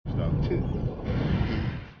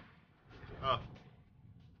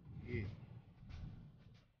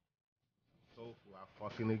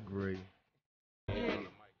fucking agree. You on the mic,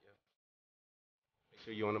 yeah. Make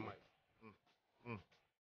sure you on the mic. Mm,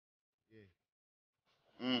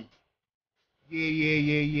 Mm. yeah, yeah,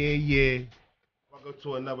 yeah, yeah, yeah. Welcome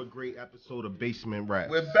to another great episode of Basement Rap.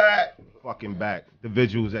 We're back. Fucking back. The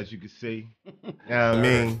visuals, as you can see. You know what I Sir.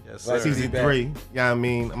 mean? Yes, sir. Season Be back. 3. You know what I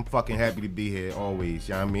mean? I'm fucking happy to be here always.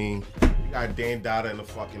 You know what I mean? We got Dan Dada in the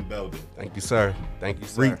fucking building. Thank you, sir. Thank you,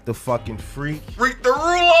 sir. Freak the fucking freak. Freak the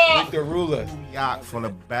ruler. The ruler. Yacht from the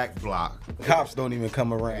back block. Cops don't even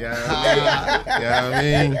come around. You know what I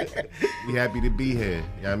mean? We happy to be here.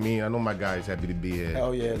 You know what I mean? I know my guys happy to be here.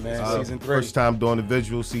 Hell yeah, man. Season 3. First time doing the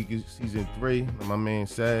visual, season 3. Like my man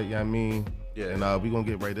said, you know what I mean? Yeah. And we gonna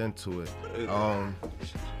get right into it.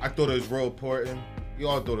 I thought it was real important. We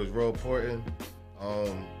all thought it was real important.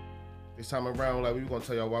 This time around, like we gonna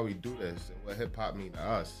tell y'all why we do this and what hip hop mean to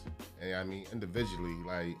us. And I mean individually,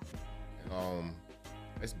 like, and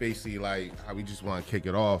it's basically like how we just want to kick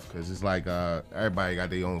it off because it's like everybody got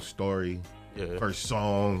their own story. Yeah. First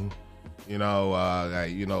song,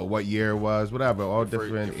 like what year it was, whatever, all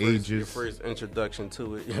different ages. Your first introduction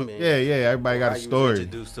to it. I mean, Yeah, everybody got how a you was story.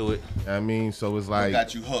 introduced to it. I mean, so it's What like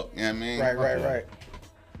got you hooked? You know what I mean? Right.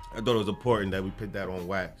 I thought it was important that we put that on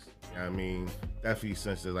wax. You know what I mean? Definitely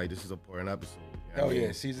since it's like this is an important episode. You know what Hell I mean?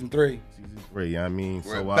 yeah, season 3. Season 3, you know what I mean?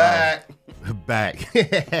 We're back. back. You know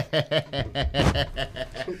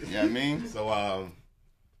what I mean? So I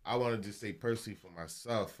want to just say personally for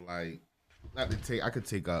myself, like, I could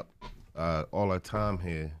take up all our time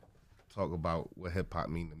here, talk about what hip hop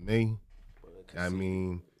mean to me. I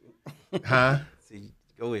mean, huh? See,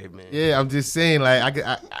 go ahead, man. Yeah, I'm just saying, like,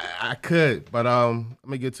 I could, but I'm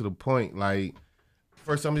gonna get to the point. Like,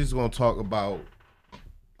 first, I'm just gonna talk about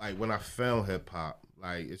like when I found hip hop.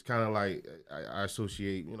 Like, it's kind of like I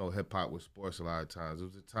associate, hip hop with sports a lot of times. It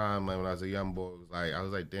was a time like when I was a young boy. It was like I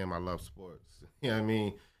was like, damn, I love sports. You know what I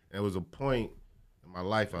mean? And it was a point in my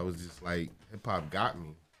life I was just like, hip hop got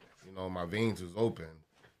me. My veins was open.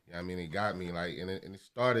 You know what I mean? It got me, like, and it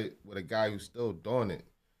started with a guy who's still doing it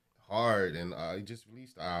hard, and he just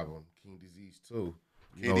released the album King Disease 2.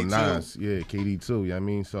 KD2. Nas, yeah, KD2. You know what I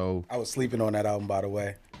mean? So I was sleeping on that album, by the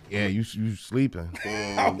way. yeah, you sleeping.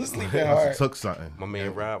 I was sleeping Must hard. have took something. My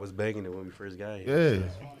man Rob was banging it when we first got here. Yeah, you know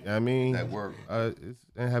what I mean? That work. It's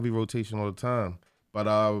in heavy rotation all the time. But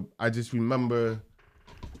I just remember,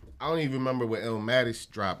 I don't even remember what Illmatic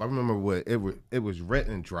dropped. I remember what it was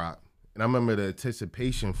written drop. And I remember the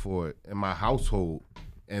anticipation for it in my household.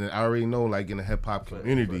 And I already know, like, in the hip hop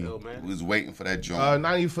community. We was waiting for that joint.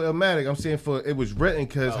 Not even for Illmatic. I'm saying it was written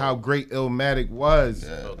because how great Illmatic was.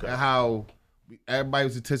 Yeah. Okay. And how everybody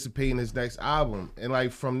was anticipating his next album. And,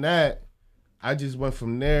 like, from that, I just went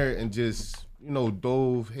from there and just,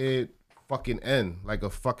 dove head fucking in like a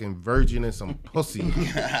fucking virgin and some pussy. You know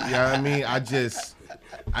what I mean? I just,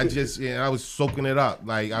 I was soaking it up.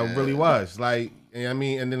 Like, I really was. Like, you know what I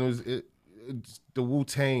mean? And then it's the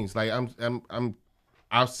Wu-Tangs. Like,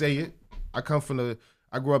 I'll say it. I grew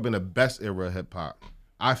up in the best era of hip hop.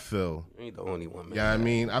 I feel. You ain't the only one, man. Yeah, I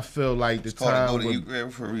mean, I feel like the It's called time Go to when, You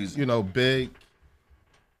Grave for a reason. Big,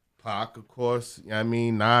 Pac, of course. You know what I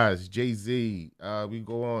mean? Nas, Jay-Z. We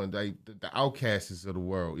go on. Like, the Outcasts of the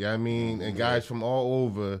world. You know what I mean? And guys from all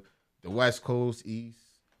over the West Coast, East,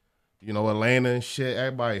 Atlanta and shit.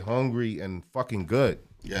 Everybody hungry and fucking good.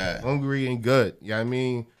 Yeah. Hungry and good. You know what I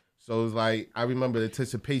mean? So it's like, I remember the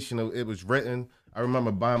anticipation of it was written. I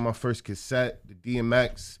remember buying my first cassette, the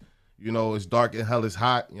DMX. It's dark and hell is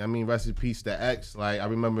hot. You know what I mean? Rest in peace to X. Like, I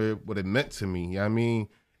remember what it meant to me. You know what I mean?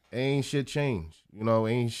 Ain't shit changed.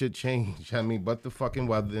 Ain't shit changed. You know what I mean? But the fucking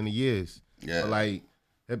weather in the years. Yeah. But, like,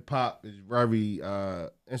 hip-hop is very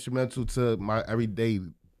instrumental to my everyday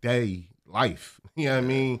life. You know what I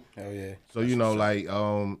mean? Hell yeah. So, like,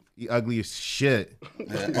 he ugly as shit.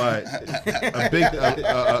 But a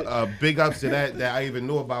big ups to that I even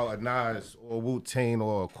knew about a Nas or Wu-Tang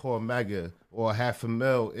or a Core Mega or Half a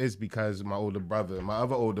Mil is because my older brother. My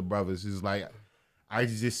other older brothers is like, I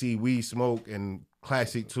just see weed smoke and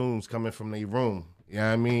classic tunes coming from their room. You know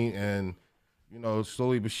what I mean? And,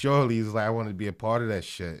 slowly but surely, it's like I want to be a part of that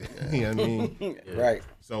shit. You know what I mean? Right.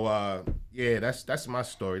 So, yeah, that's my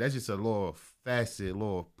story. That's just a little facet,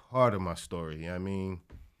 little part of my story. You know what I mean?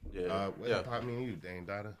 Yeah. What hip hop mean to you, Dane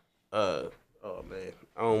Dada? Oh man.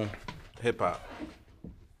 Hip hop.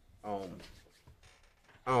 I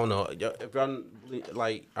don't know. If I'm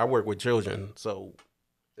like, I work with children, so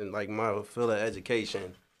in like my field of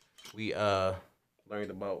education, we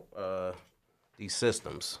learned about these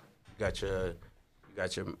systems. You got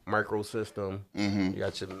your micro system, you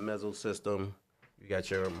got your meso system, you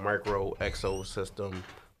got your micro exo system,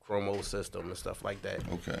 chromo system and stuff like that.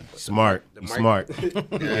 Okay. Smart. The You mic- smart.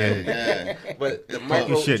 Yeah. But the Talk micro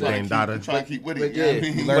your shit, Trying Dame to Dada. keep, trying to keep with but it. You know what I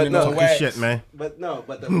yeah, mean? Learning but on no, Talk wax. your shit, man. but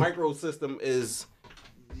the micro system is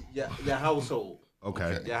your household.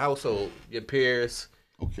 Okay. Your household, your peers,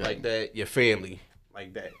 Okay. like that, your family,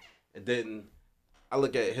 like that. And then I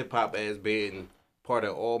look at hip hop as being part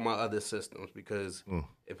of all my other systems because it's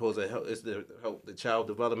supposed to help. It's to help the child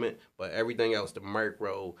development, but everything else, the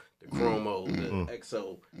micro, the chromo, the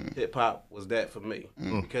exo, hip hop was that for me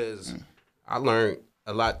because I learned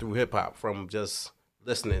a lot through hip hop from just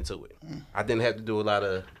listening to it. I didn't have to do a lot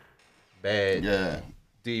of bad, Yeah.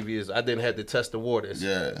 devious. I didn't have to test the waters.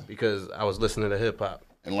 Yeah. because I was listening to hip hop.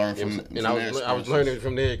 And learn from, And from I their was experiences. learning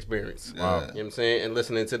from their experience. Wow. You know what I'm saying? And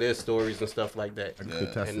listening to their stories and stuff like that. I could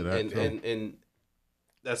attest to And that and, too. and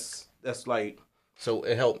that's like, so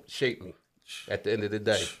it helped shape me at the end of the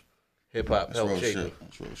day. Hip hop That's helped real shape shit. me.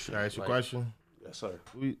 That's real shit. Can I ask you a Like- question? Yes, sir.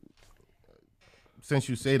 Since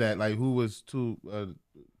you say that, like, who was two?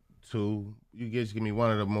 You just give me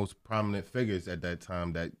one of the most prominent figures at that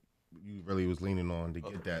time that you really was leaning on to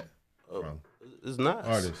get that from It's Nas.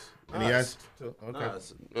 artists. Any Nas. answer? Okay.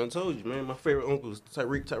 Nas. I told you, man. My favorite uncle is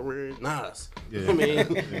Tyreek Nas. Yeah. I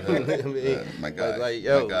mean, Yeah, my guy. like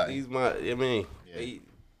yo, My guy. he's my. I mean, he,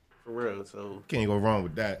 for real. So Can't go wrong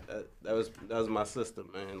with that. that was my system,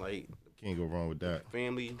 man. Like Can't go wrong with that.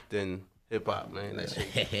 family, then hip hop, man. That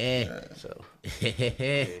shit. So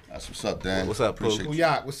That's what's up, Dan. What's up, Appreciate Pooh? you.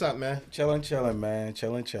 Yak, what's up, man? Chilling, man.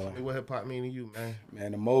 Chilling. Hey, what hip hop mean to you, man?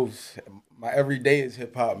 Man, the most. My everyday is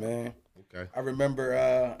hip hop, man. Okay. I remember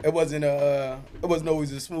it wasn't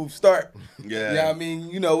always a smooth start. Yeah. Yeah, I mean,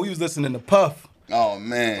 you know, we was listening to Puff. Oh,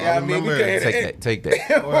 man. Yeah, I mean, we remember. couldn't hit it. Take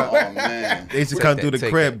that. Oh, man. They used to come through the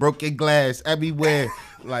Take crib, that. broke your glass everywhere.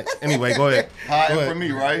 Like, anyway, go ahead. Go Hiding ahead. from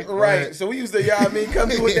me, right? Right, so we used to, yeah, I mean, come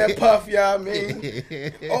through with that Puff, yeah, I mean.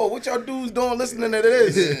 Oh, what y'all dudes doing listening to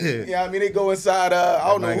this? Yeah, I mean, they go inside, I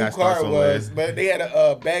don't know man who gotta car start it was, somewhere. but they had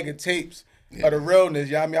a bag of tapes of the realness,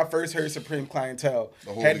 yeah, I mean, I first heard Supreme Clientele. The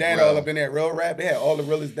Holy Had that Grail. all up in there, real rap, they had all the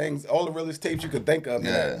realest things, all the realest tapes you could think of.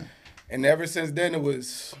 Yeah. And ever since then, it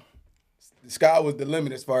was, the sky was the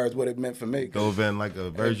limit as far as what it meant for me. Dove in like a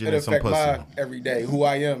virgin It and some affect pussy. my everyday, who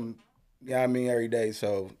I am, yeah, I mean, every day,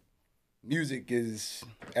 so music is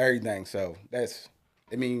everything, so that's,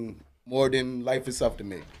 I mean, more than life itself to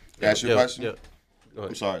me. Can I ask you a question? Yeah. Go I'm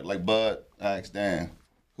ahead. sorry. Like Bud, I asked Dan,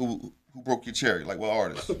 who broke your cherry? Like what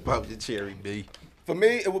artist? Pop the cherry, B. For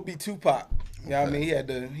me, it would be Tupac. Yeah, I mean, he had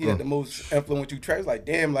the most influential tracks. Like,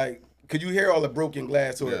 damn, like, could you hear all the broken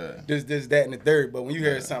glass or Yeah. this, that, and the third? But when you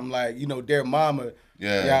hear something like, you know, Dear Mama,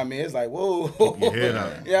 Yeah. I mean, it's like, whoa. your head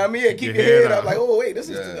up. Yeah, I mean, yeah, keep your your head head up. up. Like, oh, wait, this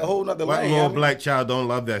is Yeah. a whole nother What lane. little you know what I mean? black child don't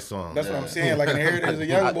love that song? That's what I'm Yeah. saying. Like, and hear it as a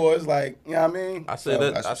young boy, it's like, you know what I mean? I said So,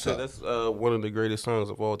 that. that's I what's said up. that's one of the greatest songs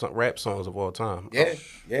of all time, rap songs of all time. Yeah,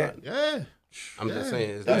 yeah. Yeah. I'm just saying,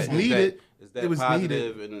 is It was that needed. Is that It was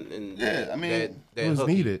positive and Yeah, I mean, that It was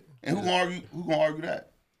hooky. needed. And who gonna argue that?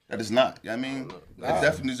 That is not. You know what I mean? It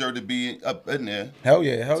definitely deserved to be up in there. Hell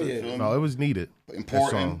yeah, hell You yeah. feel me? No, it was needed. That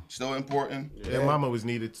Important. song. Still important. Yeah, Mama was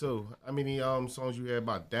needed too. I mean, the songs you heard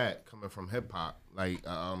about that coming from hip hop, like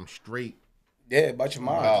straight. Yeah, about your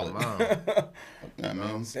mom. Valid. Mom. You know what I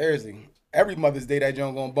mean? Seriously. Every Mother's Day that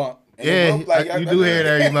joint gonna bump. And Yeah, it bump like, you do hear it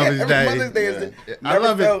every Mother's Day. Mother's Day is I never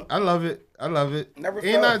love felt- it. I love it. I love it. Never Ain't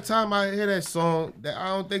felt- not a time I hear that song that I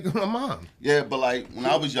don't think of my mom. Yeah, but like when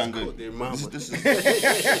I was younger, Called their mama. this is before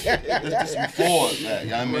that.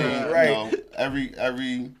 You know what I mean? Right. You know,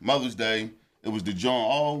 every Mother's Day, it was the John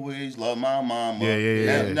always love my mama. Yeah. You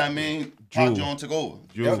know what I mean? Drew. How John took over.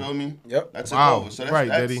 Drew. You feel me? Yep. That took Wow. over. So that's, Right,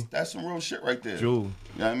 that's, Diddy. that's some real shit right there. Drew. You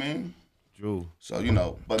know what I mean? Drew. So you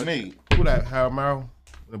know, but me, Who that? Harold Merrill?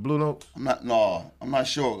 The Blue Notes? I'm not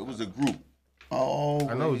sure. It was a group. Oh,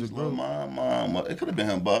 I know it was a group. My mama. It could have been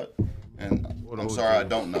him, but and I'm knows, sorry, I dude?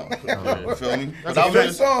 don't know. You feel me? That's But a I was fact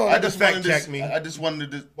just, song. I just Fact wanted check to. me. I just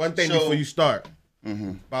wanted to. One thing show, before you start Mm-hmm.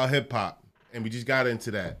 about hip hop, and we just got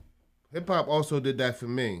into that. Hip hop also did that for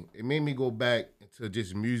me. It made me go back to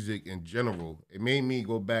just music in general. It made me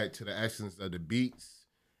go back to the essence of the beats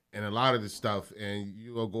and a lot of the stuff. And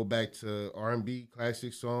you will go back to R&B,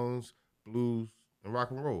 classic songs, blues, and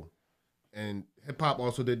rock and roll. And hip hop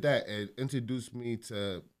also did that. It introduced me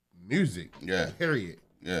to music. Yeah. Period.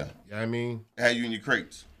 Yeah, You know what I mean? it had you in your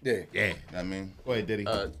crates. Yeah. Yeah. You know what I mean, Go ahead, Diddy.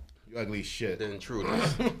 Uh, you ugly shit. The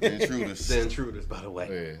Intruders. the intruders. The Intruders, by the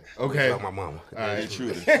way. Yeah. Okay. About my mama. All The right.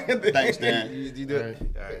 intruders. Thanks, Dan. You do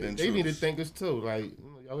it. The They need to intruders. think us too. Like,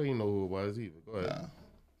 y'all didn't know who it was either. Go ahead.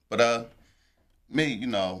 But me, you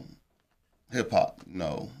know, hip hop,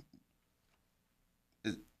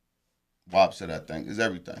 WAP said I think is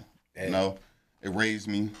everything. You know, It raised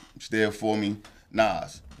me. It's there for me.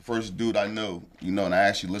 Nas, the first dude I know, you know, and I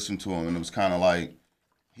actually listened to him, and it was kind of like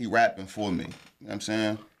he rapping for me. You know what I'm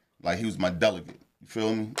saying? Like he was my delegate. You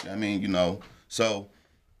feel me? I mean, you know, so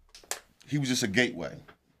he was just a gateway.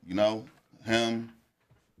 You know, him,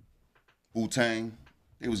 Wu-Tang,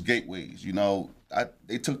 they was gateways. You know,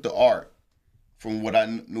 they took the art from what I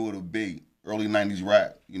knew it would be, early 90s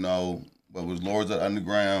rap, you know, but it was Lords of the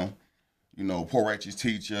Underground, you know, Poor Righteous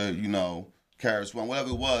Teacher, you know, Karis One, whatever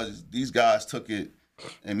it was, these guys took it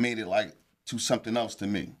and made it like to something else to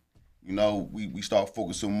me. You know, we start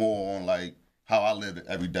focusing more on like how I live it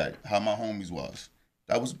every day, how my homies was.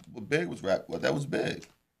 That was what big was rap. Well, that was big.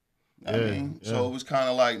 You know what I mean? Yeah. So it was kind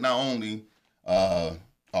of like not only art,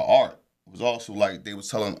 it was also like they was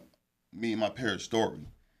telling me and my parents' story.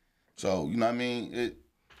 So, you know what I mean?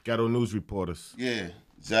 Ghetto news reporters. Yeah,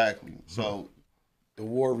 exactly. So the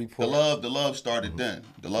war report. The love started then.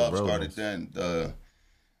 The love started then.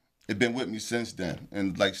 It been with me since then.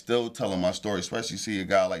 And like still telling my story, especially see a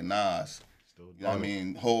guy like Nas. You know what I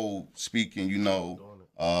mean? Whole speaking, you know,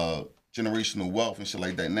 generational wealth and shit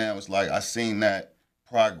like that. Now it's like I seen that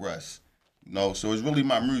progress. You know, so it's really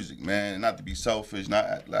my music, man. Not to be selfish, not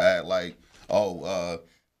act like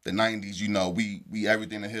the 90s, you know, we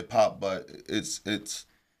everything in hip hop, but it's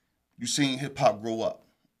you seen hip hop grow up.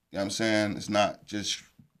 You know what I'm saying? It's not just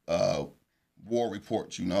war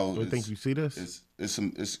reports, you know. You think you see this?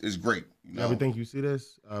 It's great. You know? You ever think you see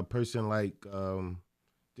this? A person like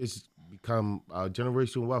this become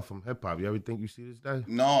generational wealth from hip hop. You ever think you see this day?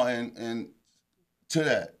 No, and to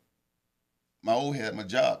that, my old head, my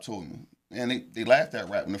job told me, and they laughed at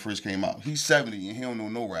rap when it first came out. He's 70 and he don't know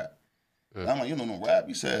no rap. I'm like, you don't know no rap?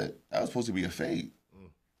 He said, that was supposed to be a fade.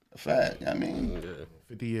 A fad, you know what I mean?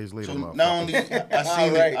 50 years later, so not only I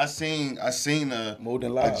seen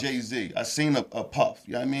a Jay-Z, I seen a Puff,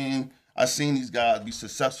 you know what I mean? I seen these guys be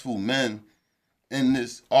successful men in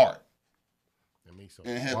this art,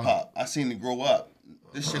 in hip-hop. I seen it grow up.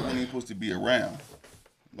 This shit wasn't even supposed to be around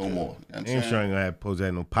no more. You know I'm sure I ain't gonna have posed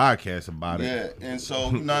no podcast about it. Yeah, and so,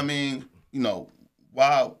 you know what I mean? You know,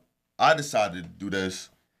 why I decided to do this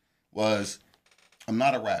was I'm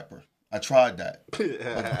not a rapper. I tried that.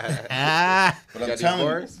 But I'm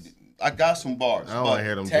telling you, I got some bars. I don't want to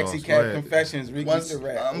hear them Taxi Cab Confessions, Ricky's the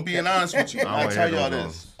rap. I'm being honest with you. I'll tell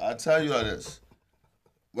y'all this.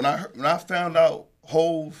 When I found out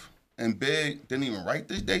Hove and Big didn't even write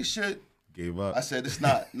this shit, gave up. I said,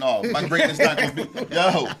 my greatness not gonna be,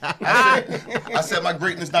 I said my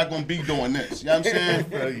greatness not gonna be doing this. You know what I'm saying?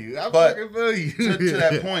 But to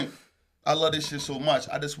that point, I love this shit so much.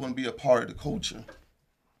 I just want to be a part of the culture.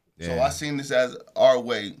 Yeah. So I seen this as our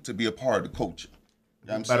way to be a part of the culture. You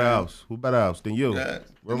know what I'm saying? Who better else than you? Yeah,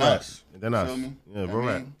 than us. Than us. Feel me? Yeah, real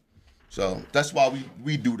rap. So that's why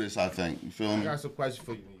we do this, I think. You feel me? I got some questions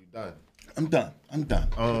for you when you're done. I'm done.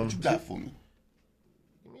 What you got for me?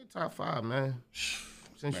 Give me a top 5, man.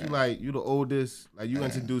 Since you the oldest, like you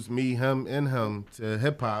introduced me, him, and him to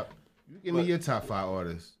hip hop, you give me your top 5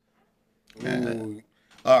 artists. Man.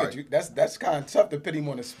 All right. That's kind of tough to put him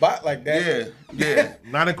on the spot like that. Yeah.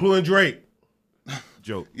 Not including Drake.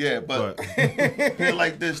 Joke. Yeah, but feel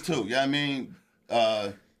like this too. Yeah, you know what I mean,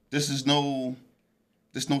 this is no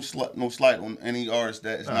slight on any artist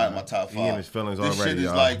that is not in my top 5. He in his feelings this already. Shit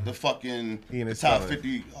is like the fucking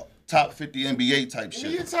top 50 NBA type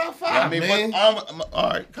shit. Your top 5, you know man. I'm all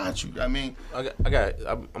right. Got you. I mean, I got.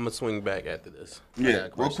 I'm gonna swing back after this. Yeah,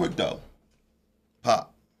 real quick though.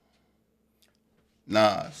 Pop.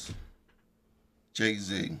 Nas,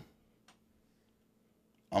 Jay-Z.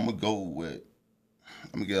 I'm gonna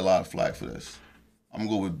get a lot of flack for this. I'm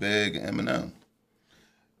gonna go with Big and Eminem.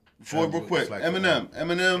 Real quick,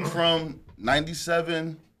 Eminem from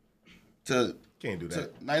 97 to can't do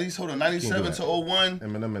that. 97 to 01.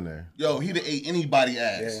 Eminem in there. Yo, he'd have ate anybody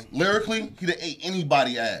ass. Yeah. Lyrically, he'd have ate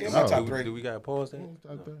anybody ass. Yeah, my top 3. Do we got pause there?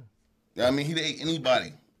 Yeah, I mean, he'd have ate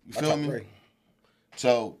anybody. You feel me? 3.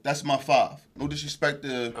 So that's my 5. No disrespect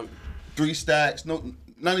to 3 Stacks. No,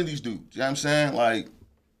 none of these dudes. You know what I'm saying? Like,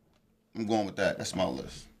 I'm going with that. That's my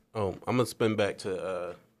list. I'm gonna spin back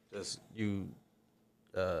to just you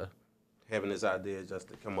having this idea just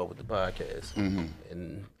to come up with the podcast,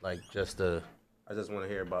 and like I just want to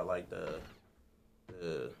hear about like the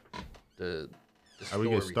how we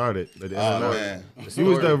get started. Man. He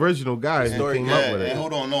was the original guy who came up with it.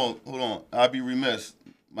 Hold on. I'd be remiss.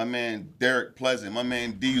 My man Derek Pleasant, my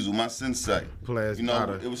man Diesel, my sensei. You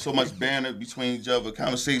know, it was so much banter between each other,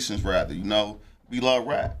 conversations rather. You know, we love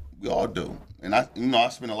rap. We all do. And I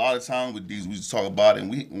spent a lot of time with Diesel. We just talk about it.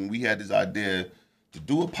 And we had this idea to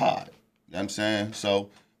do a pod. You know what I'm saying? So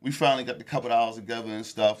we finally got the couple of hours together and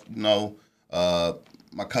stuff. You know,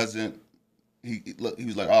 My cousin, he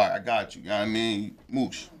was like, all right, I got you. You know what I mean?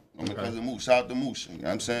 Moosh. My cousin Moosh. Shout out to Moosh. You know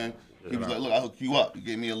what I'm saying? He was like, look, I'll hook you up. He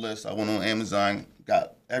gave me a list. I went on Amazon,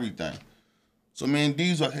 got everything. So me and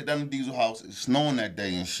Diesel, I hit down the Diesel house. It's snowing that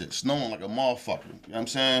day and shit. Snowing like a motherfucker. You know what I'm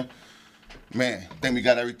saying? Man, think we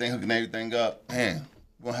got everything, hooking everything up. Man,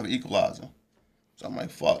 we're gonna have an equalizer. So I'm like,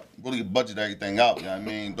 fuck, really budget everything out, you know what I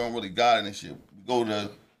mean? Don't really got it and shit. We go to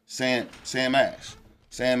Sam Ash.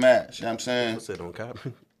 You know what I'm saying? What's it on cop?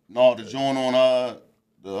 No, the joint on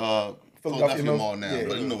the Philadelphia Mall? Mall now, Yeah,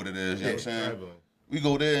 but you know what it is, you know what I'm saying? We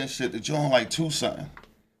go there and shit, the joint like 2 something.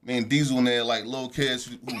 Me and Diesel in there like little kids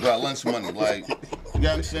who got lunch money, like, you know what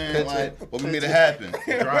I'm saying? Like, but we made it happen.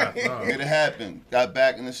 Made it happen. Got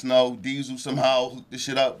back in the snow. Diesel somehow hooked this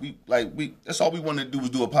shit up. That's all we wanted to do was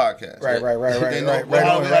do a podcast. Right.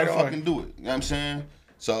 How to fucking do it. You know what I'm saying?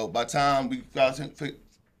 So by the time we got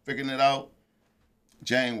figuring it out,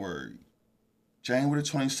 January the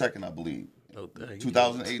 22nd, I believe. Oh, dang.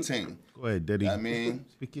 2018. Go ahead, Diddy. I mean,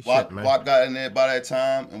 Speak your Watt shit, man. got in there by that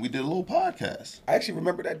time, and we did a little podcast. I actually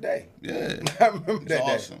remember that day. Yeah. I remember It that was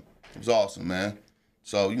day. awesome. It was awesome, man.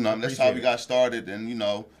 So, you know, that's how we got started. And, you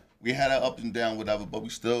know, we had our up and down, whatever, but we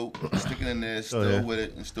still sticking in there, still with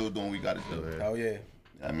it, and still doing what we got to do. Oh, yeah.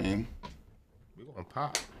 I mean, We gonna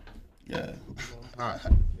pop. yeah. Pop.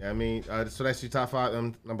 Yeah, I mean, so that's your top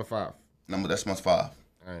 5, number 5. That's my 5. All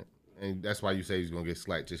right. And that's why you say he's gonna get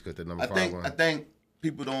slack just because the number I 5 one. think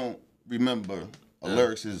people don't remember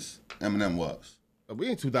lyrics as Eminem was. But we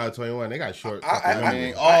in 2021. They got short. I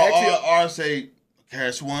mean, all say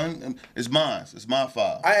Cash One. It's mine. It's my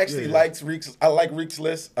 5. I actually like Reek's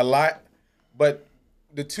list a lot, but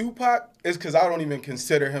the Tupac is because I don't even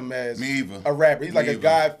consider him as Me either. a rapper. He's Me like a either.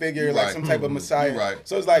 God figure, You like right. some type of messiah. You right.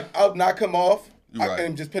 So it's like I'll knock him off You right.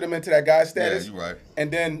 and just put him into that guy status. you right. And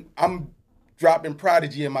then I'm dropping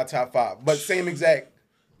Prodigy in my top 5, but same exact.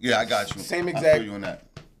 Yeah, I got you. Same I exact- feel you on that.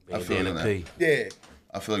 I feel you on Bandana that. P. Yeah.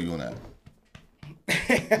 I feel you on that.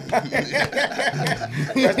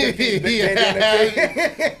 Rest in peace, Big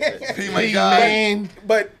Bandana P, my guy. Man.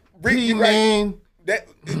 But Reek, P, you right. man. That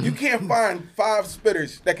you can't find 5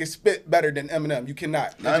 spitters that can spit better than Eminem. You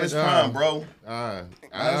cannot. Not in his prime, bro. Not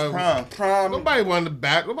in his prime. Prime. Nobody want the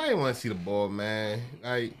back. Nobody want to see the ball, man.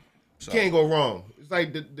 Like, you can't go wrong. It's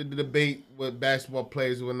like the debate with basketball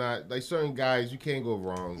players or not. Like certain guys, you can't go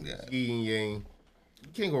wrong. Yeah. Yi and Yang. You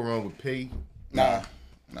can't go wrong with P. Nah.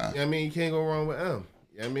 You know what I mean? You can't go wrong with M. You know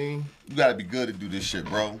what I mean? You gotta be good to do this shit,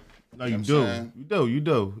 bro. No, You you know do. what I'm saying? You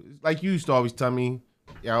do. It's like you used to always tell me,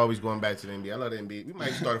 yeah, always going back to the NBA. I love the NBA. We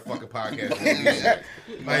might start a fucking podcast. With the NBA.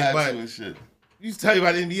 You Like, have but to and shit. you used to tell you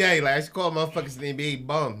about the NBA. Like, I used to call motherfuckers the NBA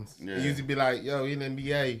bums. Yeah. You used to be like, yo, you in the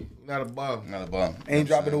NBA. You're not a bum. Not a bum. Ain't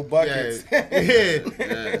dropping no buckets. Yeah. Yeah.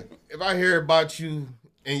 Yeah. If I hear about you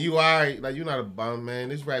and you alright, like, you're not a bum, man.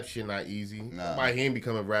 This rap shit not easy. Nah. Nobody he ain't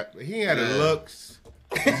become a rap. He ain't had Yeah. the looks.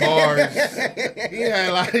 Bars. He had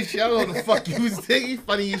a lot of shit. I don't know what the fuck he was thinking. He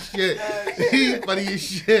funny as shit. He funny as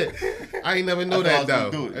shit. I ain't never know I that thought I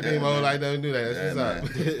was though. gonna do it. I think Yeah, my whole man. life never knew that. That's Yeah,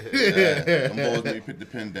 what's man. up. Yeah. Them boys made me put the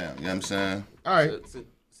pen down. You know what I'm saying? All right.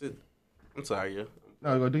 I'm sorry, yeah.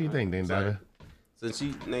 No, go do your thing, then, Sorry. Dada. Since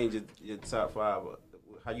you named your top 5,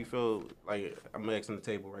 how you feel? Like I'm asking the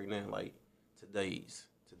table right now, like today's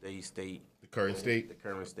state, The current state. the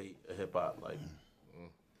current state of hip hop, like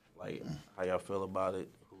how y'all feel about it?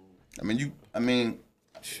 I mean,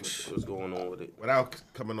 What's going on with it? Without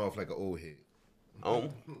coming off like an old head.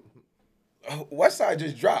 Westside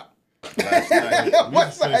just dropped. last night. We just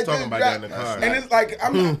Westside finished talking just about that in the dropped. car. And it's like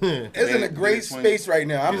it's in a great space right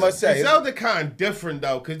now. I must say. Zelda kind of different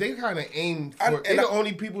though, cause they kind of aim for. They're the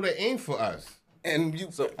only people that aim for us. And you,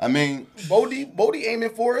 I mean, Bodie aiming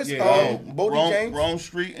for us. Yeah. Bodie James. Rome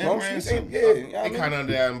Street and Rome Street, Ransom. yeah, you know what I They mean? kind of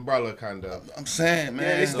under that umbrella, kind of. I'm saying, man.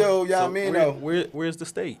 Yeah, they still, you know what I mean? though. Where's the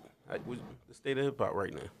state? The state of hip hop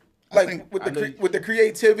right now? Like think- with the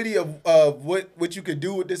creativity of what you could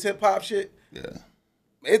do with this hip hop shit, Yeah.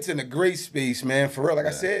 it's in a great space, man. For real, like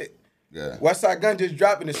I said, Yeah. Westside Gun just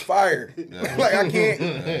dropping is fire. Like I can't,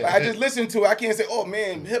 like, I just listen to it. I can't say, oh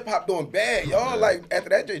man, hip hop doing bad, y'all. Like after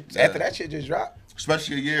that shit just dropped.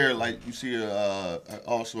 Especially a year like you see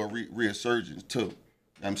also a resurgence too. You know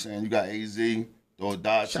what I'm saying? You got AZ, Throw a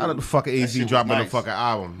Dodge. Shout out to fucking AZ dropping the fucking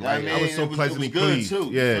album. You know what I Like, mean? I was so It was pleasantly good, pleased. too.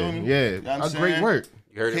 You Yeah, feel me? yeah. You know what I'm That's great saying? work.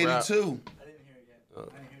 You heard it, Rob? KD2. I didn't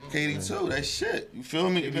hear it yet. KD2, that shit. You feel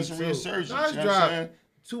me? It been some resurgence. You know Nas what I'm saying? dropped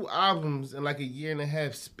 2 albums in like a year and a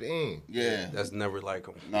half span. Yeah. That's never like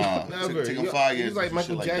him. Nah. Never. Take him You- 5 He years. was like to do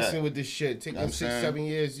Michael shit Jackson that. with this shit. Take Know him what I'm 6, saying? 7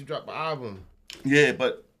 years, you drop an album. Yeah,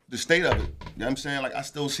 but the state of it, you know what I'm saying? Like, I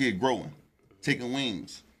still see it growing, taking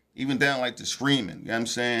wings. even down like the screaming. You know what I'm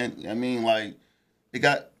saying? I mean, like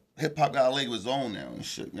hip hop got a leg of its own now and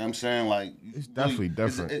shit. You know what I'm saying? Like It's definitely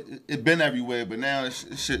different. It been everywhere, but now it's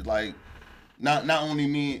shit like not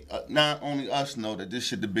only us know that this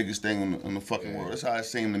shit the biggest thing in the fucking world. That's how it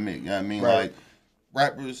seemed to me. You know what I mean? Right. Like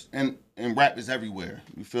rappers and rap is everywhere.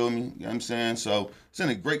 You feel me? You know what I'm saying? So it's in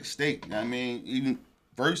a great state. You know what I mean? Even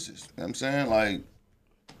verses. You know what I'm saying? Like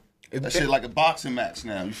that shit like a boxing match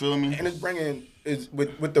now. You feel me? And it's bringing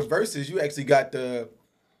with the verses. You actually got the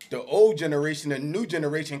old generation and new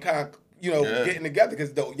generation kind of getting together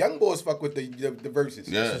because the young boys fuck with the verses.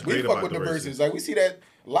 Yeah. We fuck with the verses. Like we see that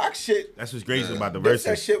lock shit. That's what's crazy about the That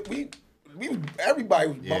verses. shit everybody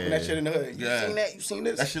was bumping that shit in the hood. You Yeah. seen that? You seen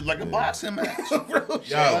this? That shit like a boxing match. You know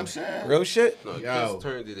what I'm saying? Real shit. No, Yo. Chris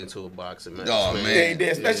turned it into a boxing match. Oh, man. They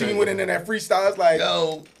did, especially when we went in that freestyle. It's like,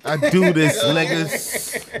 Yo, I do this,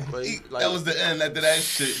 niggas. But, like, that was the end after that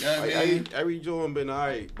shit. You know what I mean? every joint been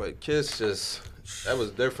alright, but Kiss that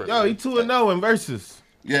was different. Yo, he 2-0 in verses.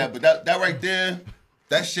 Yeah, but that right there,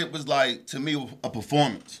 that shit was like to me a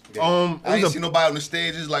performance. I It ain't was see nobody on the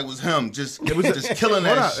stages like it was him just It was just killing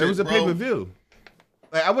that hold up, shit. It was a bro. pay-per-view.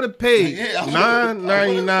 Like I would have paid Yeah, I would've-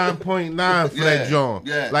 $9.99 for that Yeah, joint.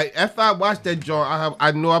 yeah. Like after I watched that joint,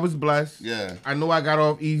 I knew I was blessed. Yeah. I knew I got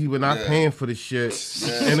off easy with not Yeah. paying for the shit,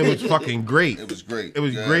 Yeah. and it was fucking great. It was great. It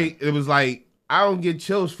was Yeah. great. It was like I don't get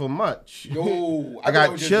chills for much. yo, I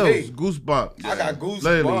got chills, goosebumps. I got goosebumps.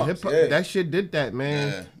 Literally, hip hop. Yeah. That shit did that,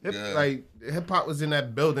 man. Yeah. Like hip hop was in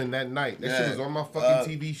that building that night. That shit Yeah. was on my fucking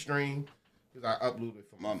TV stream because I uploaded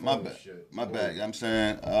from My phone and bad. shit. My bad. You know what I'm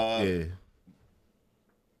saying? Yeah.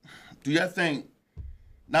 Do y'all think,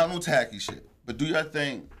 not no tacky shit, but do y'all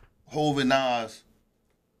think Hov and Nas,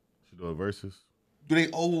 Should do a versus. do they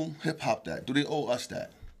owe hip hop that? Do they owe us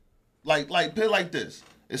that? Like put it like this.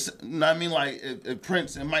 It's, you know what I mean? Like if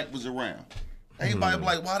Prince and Mike was around, everybody be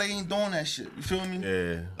like, why they ain't doing that shit? You feel me?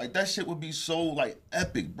 Yeah. Like that shit would be so like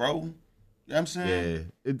epic, bro. You know what I'm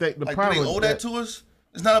saying? Yeah. The Like, problem do they owe with that to us?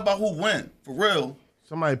 It's not about who win, for real.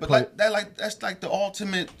 somebody But put that's like the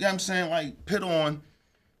ultimate, you know what I'm saying, like pit on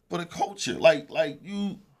for the culture. Like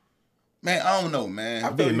you, man, I don't know,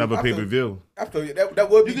 man. be another pay-per-view. I feel you. That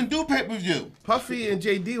would be. You can do pay-per-view. Puffy and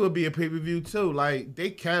JD would be a pay-per-view too. Like they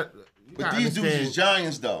can't. But these dudes is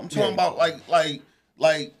giants though. I'm talking about like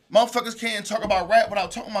motherfuckers can't talk about rap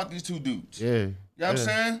without talking about these two dudes. Yeah. You know what I'm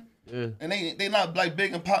saying? Yeah. And they not like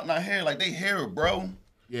big and popping out hair. Like they hair, bro.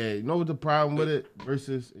 Yeah, you know what the problem with it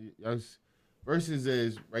versus is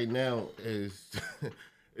right now is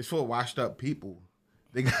it's for washed up people.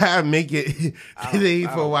 They gotta make it. They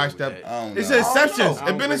ain't for washed up. It's know. exceptions. I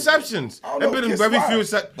don't It been know. exceptions. I don't It know been Kiss very why. few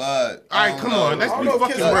exceptions. But All right, come on, let's I be don't know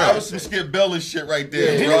fucking Kiss real. why. that was some Skip Bayless shit right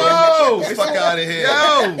there, Yeah. bro. Yo, Get the fuck out of here.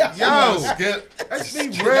 Yo, Skip. let's be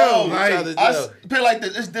Yo, real. Like, put it like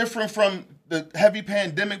this. It's different from the heavy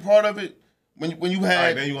pandemic part of it. When you had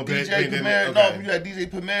Alright, then you want DJ pandemic, Premier, okay. no, when you had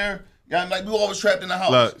DJ Premier. Yeah, I'm like we always trapped in the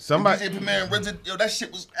house. Look, somebody- And DJ Premier and RZA, yo, that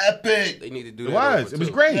shit was epic. They need to do it that. was. over, It was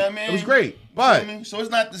too. great. You know what I mean? It was great. You But feel me? So it's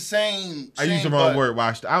not the same. I used the same, wrong but- word.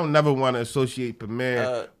 Washed. I don't never want to associate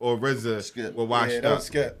Premier or RZA Skip. with washed Yeah, up. that was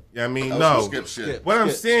Skip. Yeah, I mean, That was no. some Skip shit. What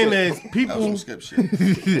I'm saying is, That was people. some Skip shit.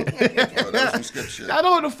 Bro, that was some Skip shit. I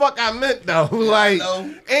know what the fuck I meant though. Like,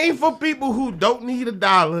 know. ain't for people who don't need a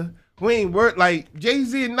dollar. Who ain't work like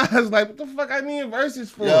Jay-Z and Nas. Like, what the fuck I need verses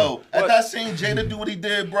for? Yo, after I seen Jada do what he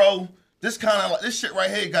did, bro, this kind of like this shit right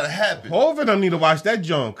here gotta happen. Hov don't need to watch that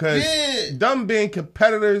joint because Yeah. them being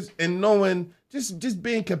competitors and knowing just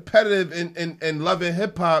being competitive and loving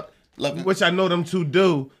hip hop, Loving- which I know them two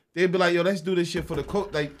do. They'd be like, yo, let's do this shit for the coach.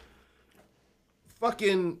 Like,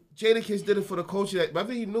 fucking Jadakiss did it for the culture, that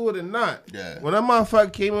whether he knew it or not. Yeah. When that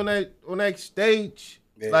motherfucker came on that stage,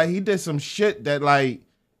 Yeah. like he did some shit that like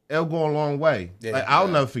it'll go a long way. Yeah. Like I'll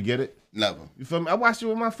never forget it. Never. You feel me? I watched it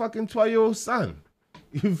with my fucking 12-year-old son.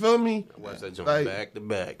 You feel me? Watch that joint Like- back to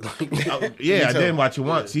back. Yeah, I too. didn't watch it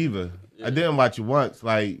once either. I didn't watch it once.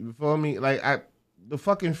 Like, you feel me? Like the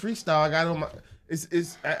fucking freestyle I got on my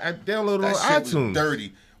I downloaded That on shit iTunes. was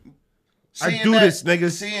dirty. I Seeing do that- this,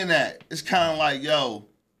 nigga. Seeing that, it's kind of like, yo,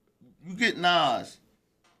 you get Nas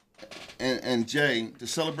and Jay to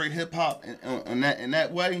celebrate hip hop in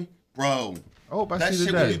that way, bro. I hope I That see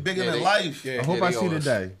shit the would be day. bigger Yeah, than they- life. Yeah. I hope Yeah, I they see owe the us.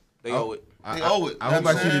 day. They owe it. They owe it. I you hope know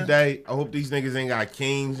I what see I'm the saying? day. I hope these niggas ain't got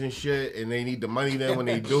canes and shit, and they need the money then when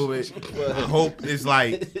they do it. I hope it's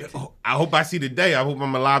like, I hope I see the day. I hope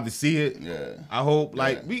I'm alive to see it. Yeah. I hope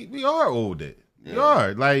like we are owed it. We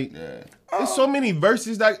are like Yeah. there's so many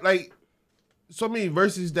verses that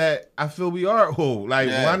I feel we are owed. Like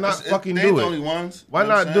Yeah. why not It's- fucking they do the it? only ones. Why You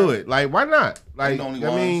know what not I'm do saying? it? Like why not? Like the only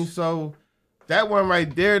I mean, ones. so that one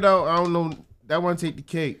right there though, I don't know. that one take the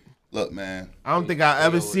cake. Look, man. I don't think I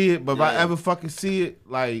ever see it, but if I ever fucking see it,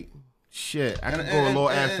 like, shit, I can go a little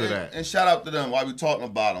after that. And shout out to them while we talking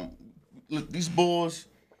about them. Look, these boys,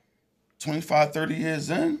 25, 30 years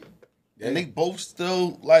in, and they both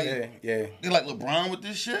still, like, they like LeBron with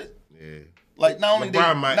this shit. Yeah. Like, not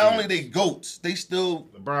only they goats, they still...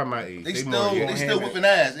 LeBron my age. They still whipping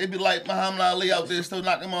ass. It'd be like Muhammad Ali out there still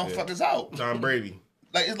knocking motherfuckers out. Tom Brady.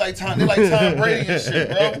 Like, it's like Tom, they like Tom Brady and shit,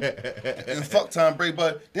 bro. And fuck Tom Brady,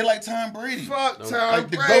 but they like Tom Brady. Fuck Tom like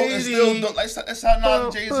the Brady. GOAT and still like that's how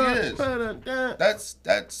Nas Jay-Z is.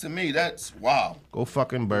 That's to me, that's wow. Go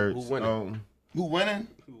fucking Birds. Who winning? Who winning?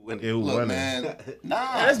 Yeah, who Look, winning? man,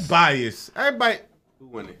 That's biased. Everybody. Who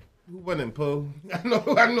winning? Who winning, Pooh? I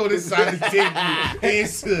know this side of the table.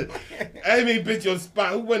 Answer. I mean, bitch your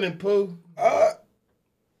spot. Who winning, Pooh?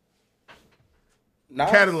 Nas.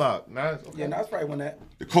 Catalog. Nas. Okay. Yeah, Nas probably won that.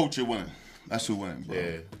 The culture winning. That's who winning, bro.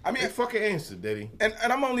 Yeah. I mean, fucking answer, Diddy. And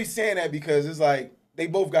I'm only saying that because it's like they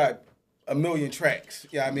both got a million tracks.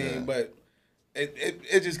 Yeah, I mean, but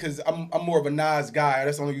it's just because I'm more of a Nas guy.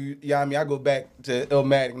 That's only I mean, I go back to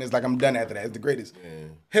Illmatic and it's like I'm done after that. It's the greatest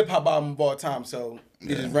hip hop album of all time. So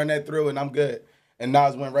you just run that through and I'm good. And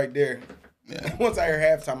Nas went right there. Yeah. Once I hear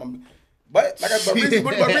halftime, but like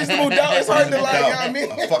reasonable doubt, it's hard to like. You know what I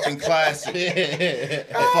mean? A fucking classic. A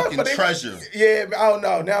fucking treasure. Yeah, I don't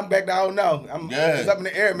know. Now I'm back to I don't know. It's up in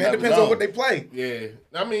the air, man. It depends on what they play. Yeah,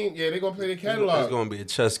 I mean, they're gonna play the catalog. It's gonna be a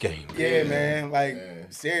chess game. Yeah, man. Like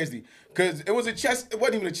seriously, because it was a chess. It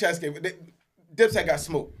wasn't even a chess game. Dipset got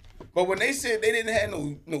smoked. But when they said they didn't have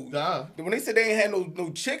no when they said they ain't had no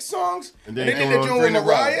chick songs, and they did that joint with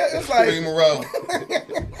Mariah, it's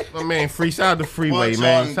like my man Free, shout out to Freeway,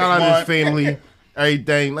 man. Shout out to his family,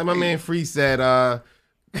 everything. Like my man Free said,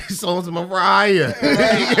 songs of Mariah. You know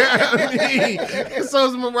what I mean?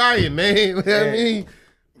 Songs of Mariah, man. You know what I mean?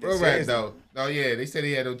 Real rap though. Oh yeah, they said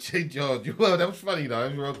he had no chick jaws. Well, that was funny though.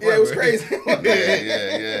 That was real clever. Yeah, it was crazy.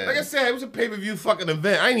 yeah. Like I said, it was a pay-per-view fucking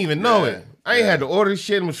event. I didn't even know it. I ain't had to order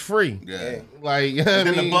shit and it was free. Yeah. Like, you know what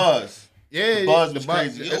I mean? The buzz. Yeah. The buzz was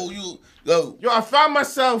crazy. Yo. Yo, I found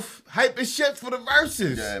myself hyping shit for the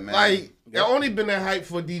verses. Yeah, man. Like, I only been that hype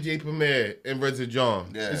for DJ Premier and RZA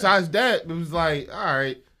John. Yeah. Besides that, it was like, all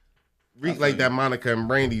right. Reek like that Monica and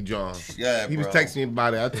Brandy John. Yeah, he was bro. texting me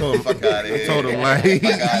about it. I told him, fuck out of here. I told him, like,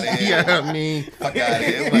 fuck out of here. Yeah, I mean, fuck out of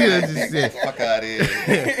here. Yeah, just said, fuck out of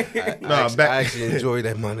here. I actually enjoy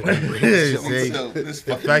that Monica and Brandy John. This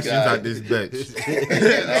affections out this bitch.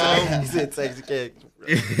 He said text the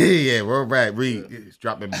yeah, we're right. Reek is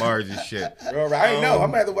dropping bars and shit. Bro, I ain't know.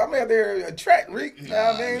 I'm out there a track, Reek. You know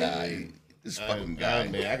what I mean? This fucking guy,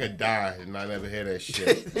 man, I could die and I never hear that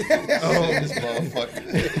shit. This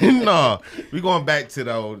motherfucker. No, we going back to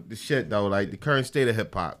the shit though, like the current state of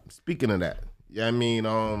hip hop. Speaking of that, yeah, I mean,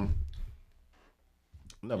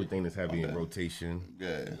 another thing that's heavy in rotation.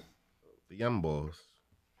 Yeah, the Young Boys.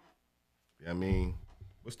 Yeah, I mean,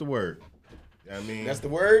 what's the word? Yeah, I mean, that's the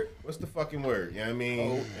word. What's the fucking word? You know what I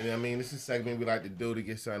mean? And I mean, this is a segment we like to do to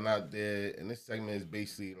get something out there, and this segment is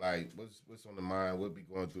basically like, what's on the mind, what be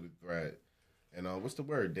going through the thread. And what's the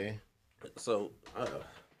word, Dan? So,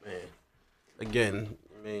 man, again,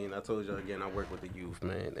 I mean, I told you again, I work with the youth,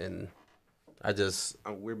 man, and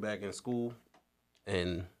we're back in school,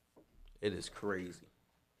 and it is crazy,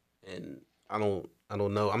 and I don't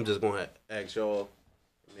know. I'm just gonna ask y'all.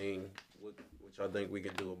 I mean, what y'all think we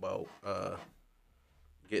can do about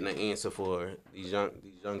getting an answer for these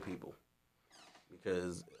young people,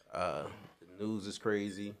 because the news is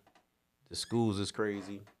crazy, the schools is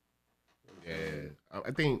crazy. Yeah, I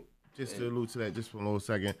think just to allude to that just for a little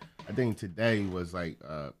second, I think today was like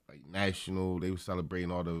national. They were celebrating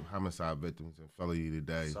all the homicide victims in Philly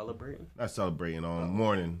today. Celebrating? Not celebrating.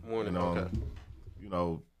 Mourning. Mourning. Okay. You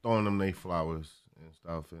know, throwing them their flowers and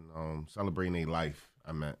stuff, and celebrating their life.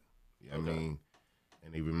 I meant. You know what I mean?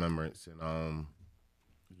 And their remembrance, and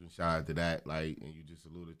shout out to that. Like, and you just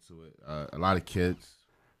alluded to it. A lot of kids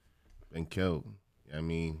been killed. You know what I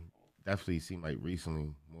mean? Definitely seemed like recently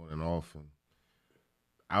more than often.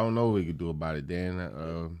 I don't know what we could do about it,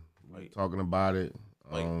 Dan. Talking about it.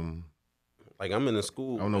 Like I'm in the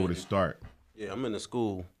school. I don't know where to start. Yeah, I'm in the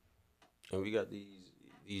school, and we got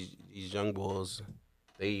these young boys.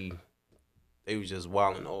 They was just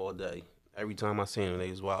wilding all day. Every time I seen them, they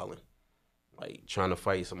was wilding, like trying to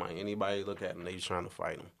fight somebody. Anybody look at them, they was trying to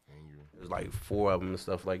fight them. There's like 4 of them and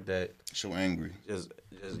stuff like that. So angry. Just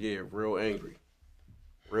yeah, real angry.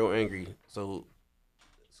 Real angry. So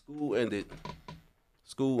school ended.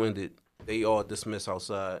 They all dismissed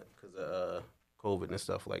outside because of COVID and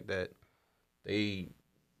stuff like that. They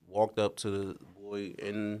walked up to the boy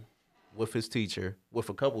with his teacher, with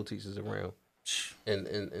a couple teachers around,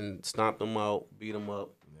 and stomp them out, beat them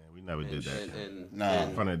up. We never did that. Nah.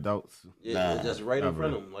 In front of adults. Yeah, Nah. just right in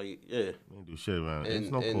front of them. Like, yeah. We didn't do shit around it. And,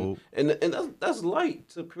 It's no and, cold. and that's light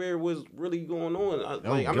to compare what's really going on.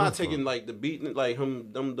 Like, I'm not taking like the beating, like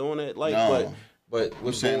them doing that, like, No. but I'm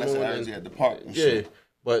what's saying going that's on? the energy at the park. And Yeah, shit.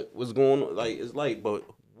 but what's going on? Like, it's light, but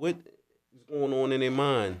what is going on in their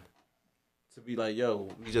mind to be like, yo,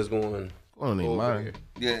 we just going On their over mind.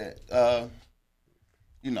 here. Yeah.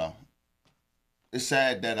 You know, it's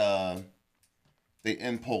sad that they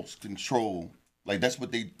impulse control. Like that's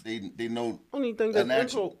what they know. Only thing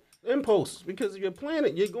that's impulse because you're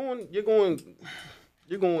planning. You're going.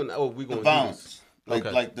 Oh, we going Violence.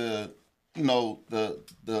 Okay. Like the you know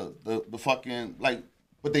the fucking like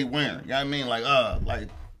what they wearing. You know what I mean?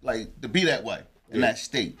 Like to be that way in that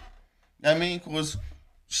state. You know what I mean? Cause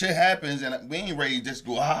shit happens and we ain't ready to just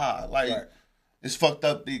go it's fucked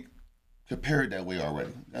up. They prepared that way already.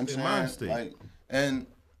 You know what I'm saying? Like, and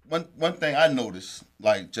one thing I noticed,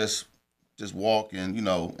 like just walking, you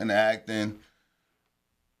know, and acting,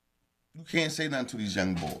 you can't say nothing to these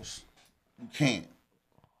young boys. You can't.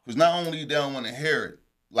 Because not only they don't want to hear it,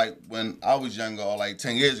 like when I was younger, or like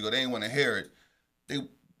 10 years ago, they didn't want to hear it.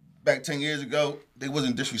 Back 10 years ago, they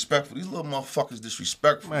wasn't disrespectful. These little motherfuckers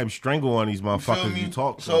disrespectful. I might strangle on these motherfuckers you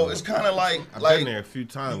talk to. So it's kind of like I've been there a few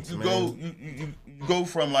times, you man. You go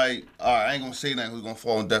from like, all right, I ain't gonna say nothing who's gonna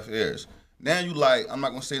fall on deaf ears. Now you like, I'm not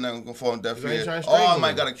gonna say nothing who's gonna fall on deaf ears. Oh, I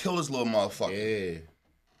might gotta kill this little motherfucker. Yeah.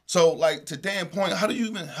 So like to Dan's point, how do you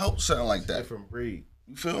even help something like that? Different breed.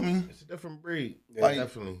 You feel me? It's a different breed. Yeah, Like,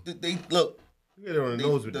 definitely. They look. You get it on the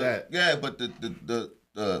nose with that. Yeah, but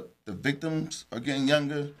the victims are getting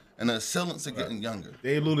younger and the assailants are getting younger.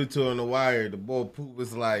 They alluded to on The Wire. The boy Poop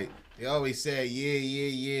was like, they always said,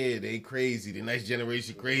 yeah, they crazy. The next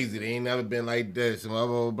generation crazy. They ain't never been like this and blah,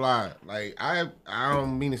 blah, blah. Like, I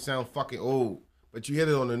don't mean to sound fucking old, but you hit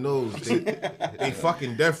it on the nose. They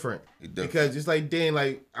fucking different. Because just like Dan,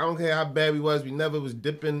 like, I don't care how bad we never was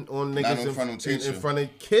dipping on niggas in front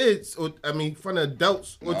of kids, or I mean, in front of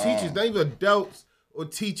adults or teachers. Not even adults or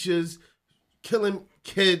teachers killing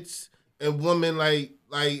kids and women, like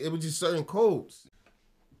it was just certain codes.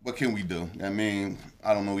 What can we do? I mean,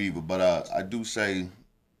 I don't know either, but I do say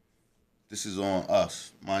this is on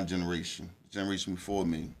us, my generation, the generation before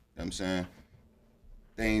me. You know what I'm saying?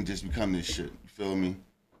 They ain't just become this shit. You feel me?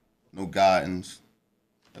 No guidance.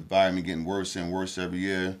 Environment getting worse and worse every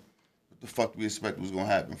year. What the fuck do we expect was gonna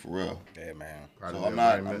happen for real? Yeah, man. So I'm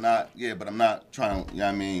not trying to, you know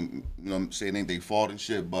what I mean, you know, say it ain't they fault and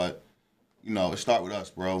shit, but, you know, it start with us,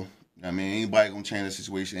 bro. You know what I mean, anybody gonna change the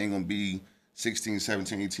situation. Ain't gonna be 16,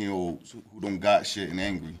 17, 18-year-olds who don't got shit and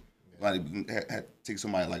angry. Like, we have to take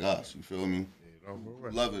somebody like us, you feel me? Who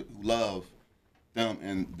love them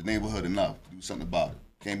and the neighborhood enough to do something about it.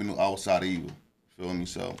 Can't be no outsider either. You feel me?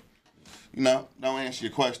 So, you know, don't answer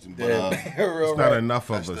your question, but it's not enough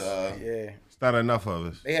of us. It's not enough of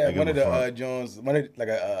us. They had one of the Jones,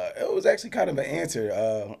 it was actually kind of an answer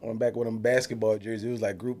on back with them basketball jerseys. It was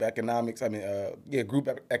like group economics.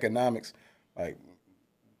 Group economics, like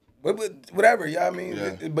whatever. Yeah, I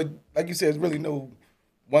mean, but like you said, it's really no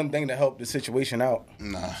one thing to help the situation out.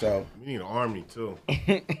 Nah. So we need an army too.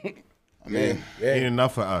 I mean, ain't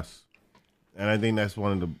enough for us, and I think that's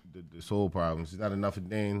one of the sole problems. It's not enough for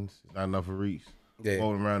Danes. It's not enough for Reese.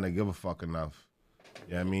 Going around that give a fuck enough.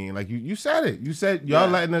 Yeah, I mean, like you said it. You said y'all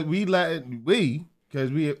letting us,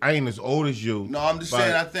 because I ain't as old as you. No, I'm just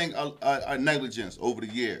saying. I think our negligence over the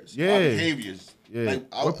years, our behaviors. Yeah,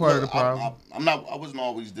 like, what part of the problem? I wasn't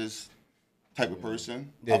always this type of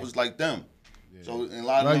person. I was like them. Yeah. So and a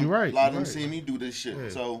lot of them see me do this shit. Yeah.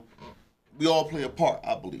 So we all play a part,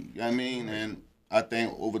 I believe. You know what I mean? And I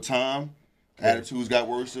think over time, attitudes got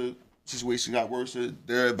worse, situation got worse,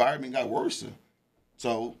 their environment got worse.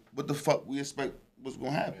 So what the fuck we expect was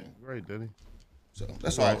gonna happen? Right, Daddy. So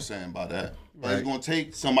that's all I was saying about that. But it's gonna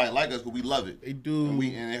take somebody like us because we love it. They do, and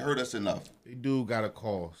it hurt us enough. They do got a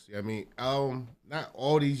cost. I mean, not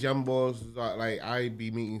all these young boys are like I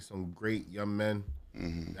be meeting some great young men.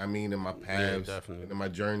 Mm-hmm. I mean, in my paths, in my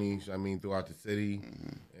journeys. I mean, throughout the city,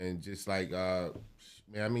 and just like man,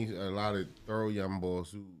 I mean a lot of thorough young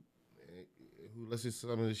boys who listen to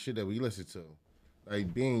some of the shit that we listen to,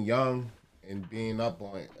 like being young and being up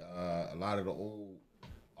on a lot of the old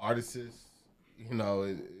artists. You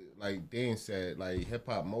know, like Dan said, like hip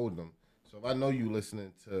hop molded them. So if I know you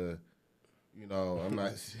listening to, you know, I'm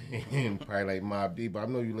not saying probably like Mobb Deep, but I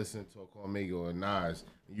know you listening to a Cormega or a Nas,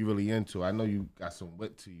 and you really into it. I know you got some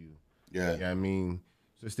wit to you. Yeah. You know what I mean?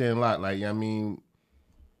 So it's staying a lot. Like, you know what I mean?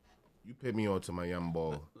 You put me on to my young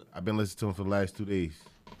boy. I've been listening to him for the last 2 days.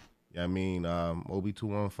 Yeah, I mean, Obi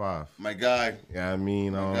 215. My guy. Yeah, I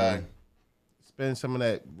mean, My guy. spend some of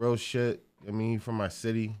that real shit. I mean, from my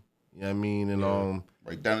city. You know what I mean? And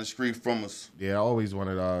Right down the street from us. yeah, I always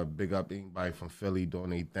wanted to big up anybody from Philly doing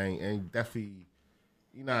their thing. And definitely,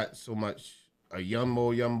 he not so much a young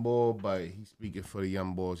boy, but he's speaking for the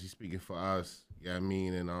young boys. He's speaking for us. You know what I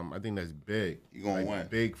mean? And I think that's big. You gonna win.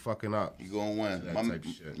 Big fucking up. You gonna win. That type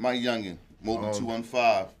shit. My youngin, Moby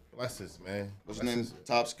 215. Blessings, man. What's his name?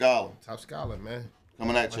 Top Scholar. Top Scholar, man.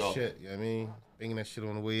 Coming at My y'all. shit, you know what I mean? Bringing that shit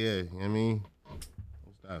on the way in, you know what I mean? What's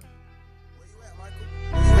that?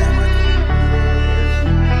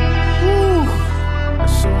 That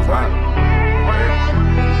shit was hot.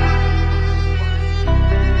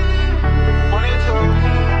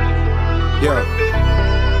 Yeah.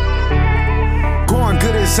 Going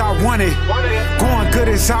good as I want it. Going good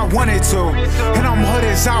as I wanted to. And I'm hood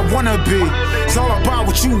as I wanna be. It's all about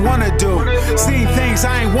what you wanna do. Seeing things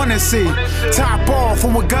I ain't wanna see. Top off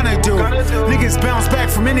what we're gonna do. Niggas bounce back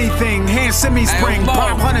from anything. Hand semi spring,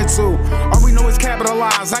 pop 102. All we know is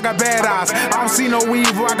capitalized. I got bad eyes. I don't see no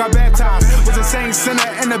evil, I got baptized. Was a saint sinner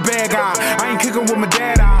and a bad guy. I ain't kicking with my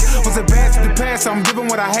dad eye. Was a bad to the past, I'm giving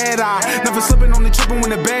what I had I. Never slipping on the tripping when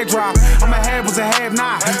the bag drop. I'm a have was a have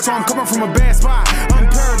not. So I'm coming from a bad spot. I'm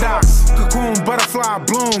paradox. Cocoon, butterfly,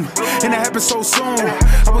 bloom. And it happened so soon.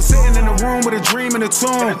 I was sitting in a room with a dream and a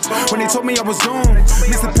tune. When they told me I was doomed.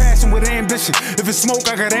 Mixed the passion with ambition. If it's smoke,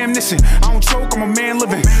 I got ammunition. I don't choke, I'm a man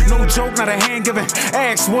living. No joke, not a hand giving.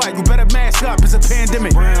 Ask what? You better mask up, it's a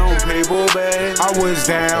pandemic. Brown paper bag, I was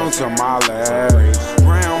down to my last.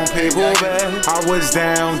 Brown paper bag, I was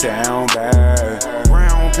down bad.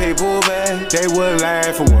 Brown paper bag, they would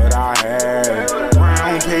laugh at what I had.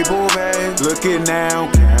 Brown paper bag, look it now,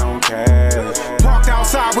 count cash. Parked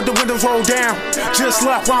outside with the windows rolled down. Just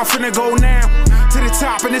left where I'm finna go now. To the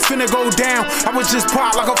top and it's finna go down. I was just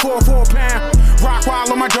pop like a 4 pound. Rock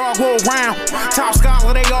while on my dog roll round. Top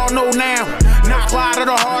Scholar, they all know now. Knock loud to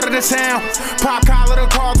the heart of the town. Pop collar, the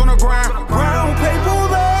cars on the ground. Brown paper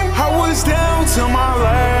bag, I was down to my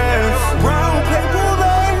last. Brown paper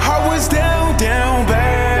bag, I was down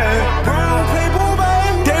bad. Brown paper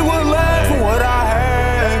bag, they would laugh for what I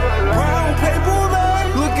had. Brown paper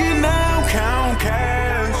bag, look it now, count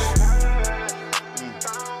cash.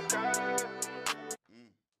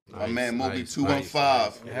 My man Moby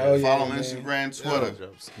 215. Hell yeah, Follow him man. Instagram, Twitter.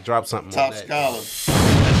 Drop something. Top on that. Scholar.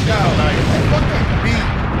 Like, fuck that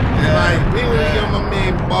beat. Like, we don't give my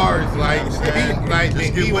main bars. Like, the beat, like, Just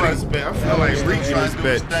make get me with want it. to spit. I feel like Reach Trying this to do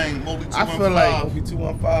his bitch. thing. Moby 215. I feel like Obi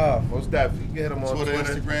 215. most definitely. You get him on Twitter,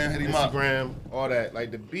 Twitter, Instagram, hit him up. Instagram, all that.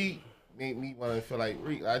 Like, the beat made me want to feel like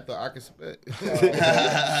Reach. I thought I could spit.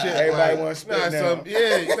 Everybody wanna spit you got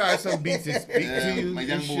now. you got some beats that speak to you. My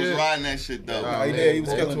young and boy was shit. riding that shit though. Nah, he man, did. He was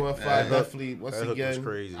Moby killing it. 215 definitely. Once That hook was again,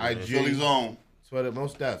 crazy, man. IG. Philly's on. Twitter,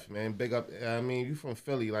 most def, man. Big up. I mean, you from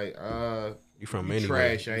Philly, like You from you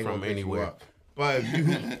anywhere. trash. I You ain't from gonna pick you anywhere. up. But if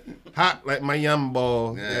you hot like my young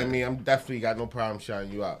ball, you know what Yeah. I mean, I'm definitely got no problem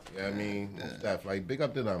shouting you out. You know what I mean? Most def. Like big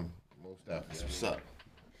up to them. Most def. What's up?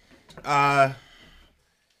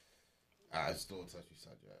 I still touch you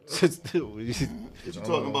subject. What you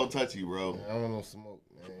talking about, Touchy, bro? I don't want no smoke,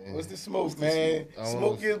 man. What's the smoke, man? I don't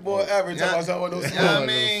Smokiest boy ever. Talking about someone no Yeah, smoke. I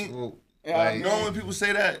mean, Yeah, you know when people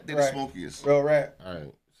say that, they the Right. smokiest. Real rap. All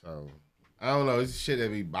right, so I don't know. It's shit that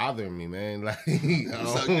be bothering me, man. Like, I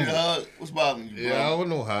What's up, don't- you hug? What's bothering you, bro? yeah, I don't want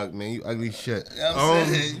no hug, man. You ugly shit. You know what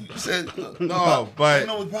I'm saying? You said, No, but you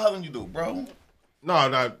know what's bothering you, though, bro?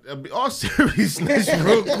 no, all seriousness,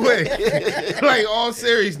 real quick. Like all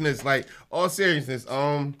seriousness.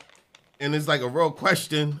 And it's like a real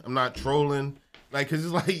question. I'm not trolling. Like, cause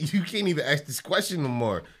it's like you can't even ask this question no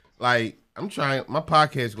more. Like, I'm trying. My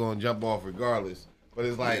podcast gonna jump off regardless. But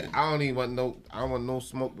it's like I don't want no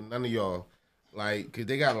smoke with none of y'all. Like, cause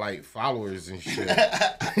they got like followers and shit.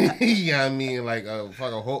 You know what I mean? Like a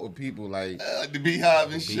fucking whole of people. Like, The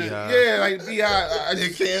Beehive and shit. Beehive. yeah, like I They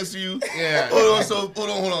just, cancel you. yeah. Hold on, hold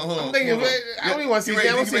on. I'm thinking, man, I don't even want to You say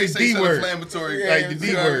that. I want to say the D word. Inflammatory. Like the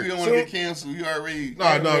D You word. don't want to get canceled. You already.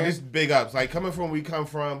 No, this is big ups. Like coming from where we come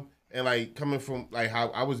from, and like coming from like how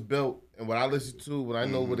I was built and what I listen to, when I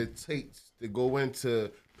know what it takes to go into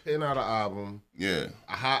putting out an album, Yeah,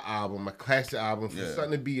 a hot album, a classic album, for Yeah.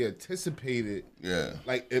 something to be anticipated, yeah,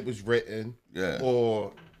 like it was written, Yeah.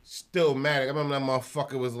 or still mad. I remember that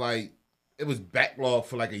motherfucker was like, it was backlog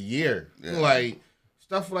for like a year, Yeah. like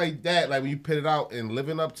stuff like that. Like when you put it out and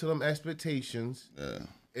living up to them expectations yeah,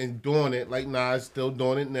 and doing it, like Nas still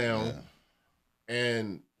doing it now. yeah.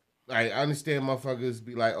 And like I understand motherfuckers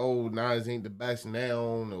be like, oh, Nas ain't the best now,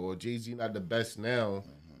 or Jay-Z not the best now.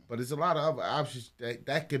 but there's a lot of other options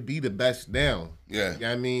that could be the best now. Yeah. You know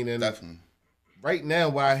what I mean? And Definitely. right now,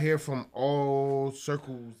 what I hear from all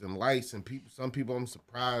circles and lights and people, some people I'm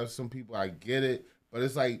surprised, some people I get it, but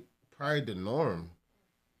it's like probably the norm.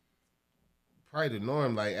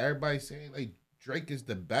 Like everybody saying like Drake is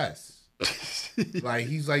the best. Like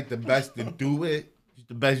he's like the best to do it. He's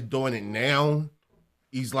the best doing it now.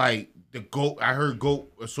 He's like the GOAT. I heard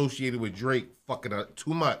GOAT associated with Drake fucking up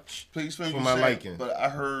too much Please for my liking. But I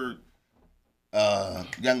heard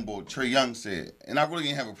Trey Young said, and I really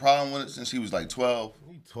didn't have a problem with it since he was like 12.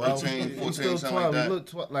 12, 13, he's 14, still something 12. like He that. look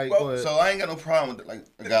 12. Like, Well, so I ain't got no problem with like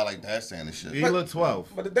a guy like that saying this shit. he look 12.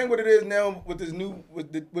 But the thing what it is now with this new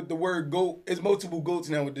with the word GOAT, it's multiple GOATs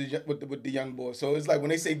now with the young boy. So it's like when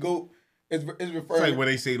they say GOAT, it's It's referring like when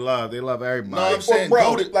they say love, they love everybody. No, I'm saying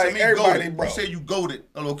bro, goated. like To me, everybody, goated. bro. You say you goated.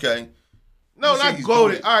 Oh, okay. No, You say not he's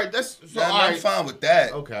goated. goated. All right, that's so. Yeah, All I'm right, fine with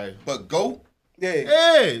that. okay. But GOAT, yeah,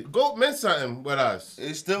 Hey, GOAT meant something with us.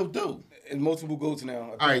 it still do. it's multiple GOATs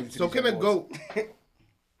now. All right, so can a GOAT?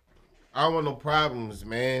 I don't want no problems,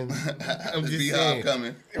 man. I'm The just Beehive saying.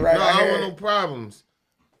 coming. Right, No, I I don't heard. want no problems.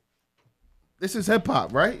 This is hip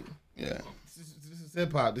hop, right? Yeah. This is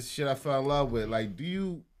hip hop. This is shit I fell in love with. Like, do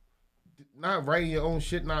you not writing your own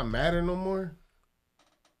shit not matter no more?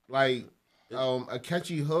 Like, a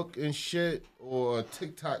catchy hook and shit or a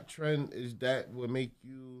TikTok trend is that what make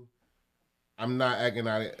you? I'm not acting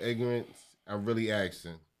out of ignorance. I'm really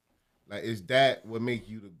asking. Like, is that what make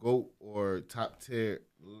you the GOAT or top tier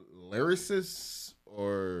lyricist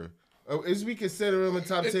or is we consider him a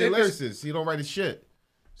top tier lyricist? He don't write his shit.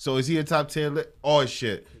 So is he a top tier all his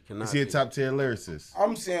shit? Is he a top tier lyricist?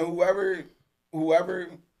 I'm saying whoever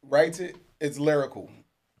writes it, it's lyrical.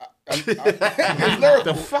 It's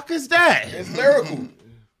lyrical. The fuck is that? It's lyrical.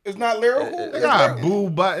 It's not lyrical. They got a boo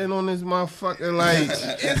button on this motherfucker. Like,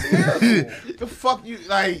 It's lyrical. the fuck you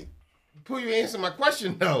like? Put you answer my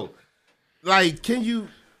question though. Like, can you?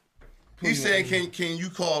 He's saying, can you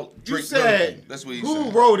call You Drake said lyrical? That's what he who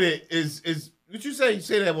said. wrote it is. What you say?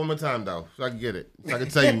 Say that one more time though, so I can get it. So I can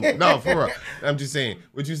tell you. No, for real. I'm just saying.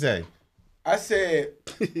 What you say? I said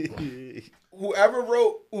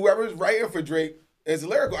whoever's writing for Drake is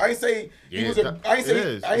lyrical. I ain't say he Yeah, was it I ain't say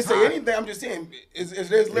is. I ain't It's say hot. anything. I'm just saying it's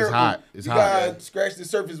lyrical. hot. It's you hot. gotta scratch the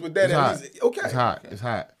surface with that. It's at hot. least. Okay. It's hot. It's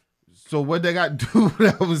hot. So what they got to do with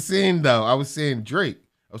what I was saying though? I was saying Drake.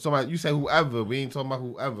 I was talking about, you say whoever. We ain't talking about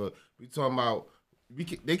whoever. We talking about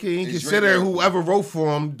they can even Is consider Drake whoever wrote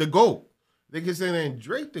for him the GOAT. They consider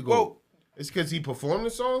Drake the GOAT. Well- It's because he performed the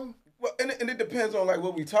song. Well, and it depends on like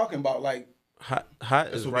what we talking about. Like Hot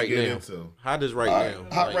is what we right get now. into. Hot is right Alright,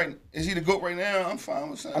 now. hot Like, right. Is he the GOAT right now? I'm fine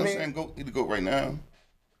with saying. I I'm mean- saying GOAT. He the GOAT right now.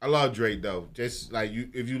 I love Drake though. Just like you,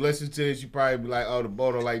 if you listen to this, you probably be like, "Oh, the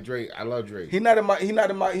boy don't like Drake." I love Drake. he not in my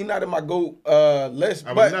GOAT list. I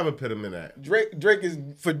would But never put him in that. Drake is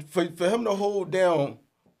for him to hold down.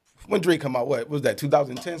 When Drake come out, what was that?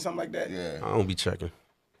 2010, something like that. Yeah. I don't be checking.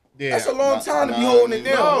 Yeah, That's a long time to be nah, holding it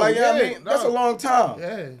down. no, like yeah, I mean, that's a no. long time.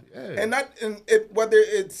 yeah. And whether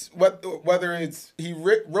it's he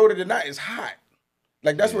wrote it or not, it's hot.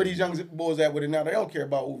 Like that's where these young boys at with it now. They don't care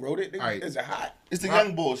about who wrote it. Right. It's a hot. It's the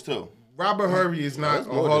young boys too. Robert Harvey is not. That's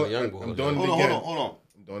more than the young boys, I'm doing it Hold again. on, hold on.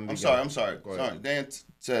 I'm doing it I'm again. sorry. Go ahead. Sorry. Dan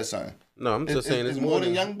said something. No, I'm just saying it's it's more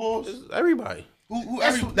than young boys. It's everybody. Who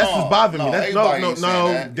That's what's bothering me. That's everybody ain't saying no,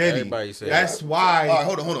 that. Diddy. Everybody say That's that. why. All right,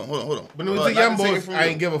 hold on. When it was Not the young to take it boys, from I you.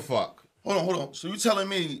 ain't give a fuck. Hold on. So you telling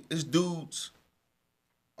me it's dudes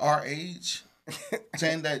our age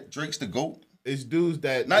saying that Drake's the GOAT? It's dudes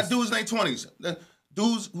that Not dudes in their 20s.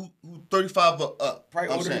 Dudes who 35 or up. Probably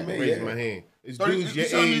I'm older than saying. me. raising my hand. It's 30, dudes you your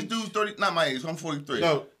telling me it's age. dudes 30, not my age, I'm 43.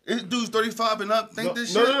 No. It's dudes 35 and up think No,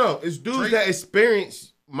 this no, shit? no. It's dudes Drake- that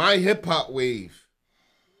experience my hip hop wave.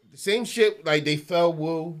 The same shit. Like they fell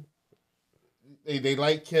Woo. They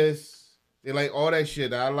like Kiss. They like all that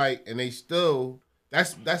shit that I like, and they still.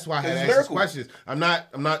 That's why I had It's asked these lyrical. questions. I'm not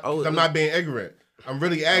Oh, not being ignorant. I'm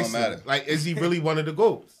really asking. matter. Like, is he really one of the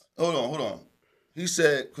GOATs? Hold on. He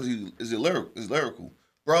said, because is it lyrical?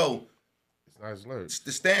 Bro, It's not his lyrics. it's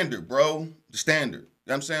the standard, bro. The standard. You know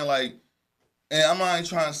what I'm saying? Like, and I'm not even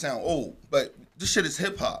trying to sound old, but this shit is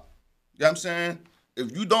hip hop. You know what I'm saying?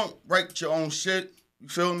 If you don't write your own shit, you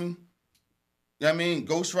feel me? You know what I mean?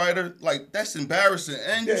 Ghostwriter, like, that's embarrassing.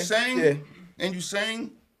 And you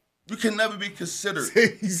sing, you can never be considered.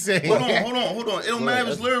 He's saying. Hold on. It don't matter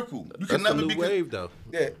if it's lyrical. You can That's the never new be wave though.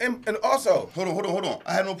 Yeah, and also Hold on.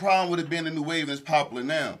 I had no problem with it being the new wave and it's popular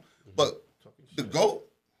now. But the GOAT?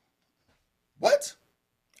 What?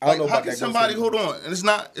 I don't know how about can that. somebody hold on? And it's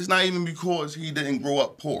not even because he didn't grow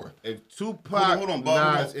up poor. If Tupac, Hold on,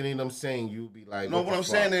 Bob, hold Nas, on. any of them saying, you be like, No, what I'm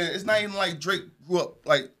saying is it's not even like Drake grew up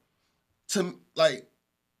like to like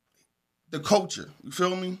the culture. You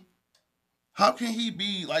feel me? How can he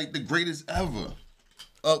be like the greatest ever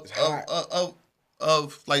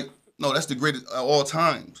of like no, that's the greatest of all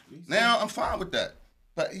times. Now I'm fine with that,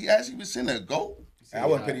 but he actually been saying that GOAT. I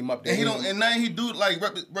wouldn't put him up there. And he don't, and now he do like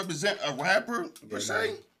represent a rapper per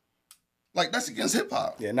se. Like that's against hip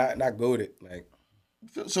hop. Yeah, not goated. Like,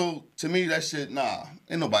 so to me, that shit, nah,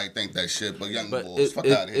 ain't nobody think that shit. But young boys, fuck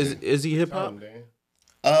out of here. Is he hip hop?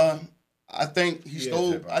 I think he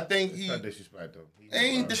stole. I think he. Not disrespect though.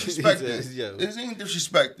 Ain't disrespecting. It ain't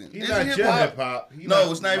disrespecting. He's not hip hop. No,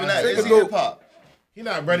 it's not even that. It's hip hop. He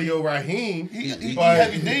not Radio Raheem. He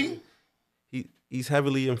Heavy D. He's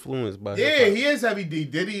heavily influenced by. Yeah, he is Heavy D.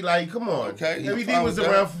 Did he? Like, come on. Okay, Heavy D was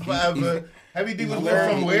around for forever. Heavy D was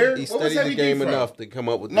from where? He What was studied Heavy the D game from? enough to come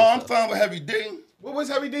up with. No, I'm fine with Heavy D. What was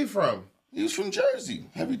Heavy D from? He was from Jersey.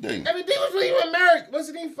 Heavy D. Heavy D was even American.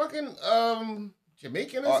 Wasn't he fucking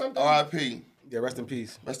Jamaican or something? R.I.P. yeah, rest in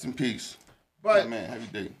peace. Rest in peace. But man, Heavy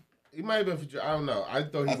D. he might have been from. I don't know. I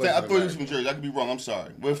thought he. I thought he was from Jersey. I could be wrong. I'm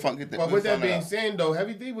sorry. We'll get that. But with that being said, though,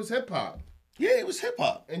 Heavy D was hip hop, yeah, it was hip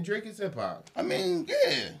hop. and Drake is hip hop. I mean,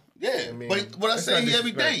 yeah. I mean, but what I that's say, not he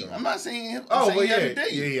Heavy D. disrespect, though. I'm not saying hip. Oh, well, yeah, Heavy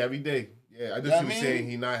D. yeah, Heavy D. Yeah, I just You know what was I mean? saying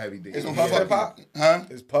he not Heavy D. It's Yeah. no hip hop? Huh?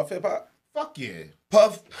 Is Puff hip hop? Fuck yeah.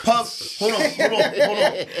 Puff. Hold on.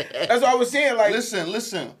 That's what I was saying. Like,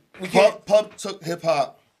 Listen. Puff took hip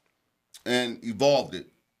hop and evolved it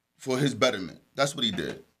for his betterment. That's what he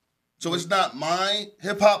did. So it's not my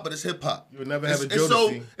hip hop, but it's hip hop. You would never have a It's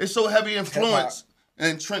Jodeci. so heavy influence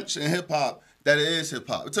and entrenched in hip hop that it is hip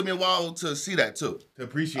hop. It took me a while to see that too. To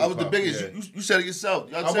appreciate I was the Puff, biggest. yeah. You said it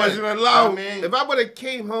yourself. I wasn't allowed. If I would have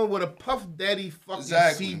came home with a Puff Daddy fucking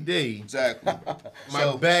Exactly. CD, Exactly. my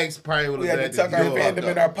So- bags probably would we have had been to at tuck the our door.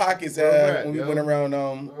 fandom in our pockets Alright, when we yo. went around.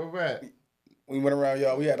 All right. We went around,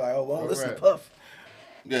 y'all. We had like, oh, well, listen, Alright. Puff.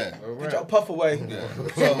 Yeah. All Get right. y'all Puff away.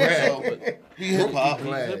 So he hip hop.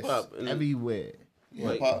 Glass hip hop and- everywhere.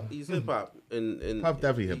 Like, Hip-hop. he's hip hop, and Puff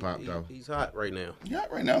definitely hip-hop, though. He's hot right now. Yeah,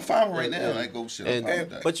 right now. I'm fine with right now. Like go shit. I'm And, fine with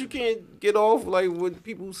that. but you can't get off like what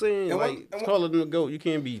people saying, And like what- and calling him a goat. You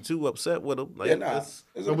can't be too upset with him. Like, Yeah, nah. that's-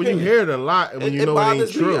 It's So an when you opinion. hear it a lot and when you know it ain't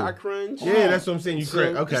bothers me. true, I cringe. yeah, that's what I'm saying. You So,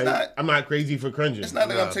 cringe. Okay, it's not- I'm not crazy for cringing. It's not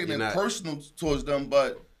that No, I'm taking you're it not. personal towards them,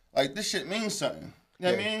 but like this shit means something. You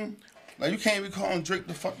know what I Yeah. mean? Like you can't be calling Drake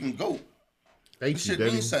the fucking GOAT. Thank This you, shit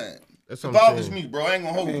Debbie. means something. That's It what I'm bothers saying. me, bro. I ain't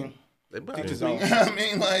gonna hold you. They bother his me. own. You know what I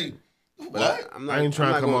mean? Like what? I'm not, I ain't trying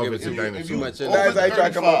I'm to not come gonna off give as it a too- dinosaur. too much. Nah, it's like trying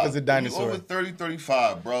to come off as a 35, dinosaur. You over 30,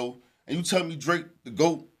 35, bro. And you tell me Drake the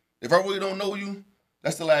GOAT. If I really don't know you,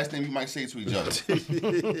 that's the last thing you might say to each other.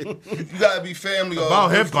 You gotta be family or About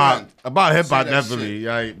good hip hop, friend. about hip hop, Say that definitely. shit.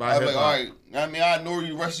 Yeah, about I'm hip like, all hop. right. I mean, I ignore you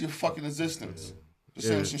the rest of your fucking existence. Just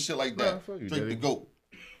saying Yeah. some shit like Nah, that. fuck you, Drake Diddy. the GOAT.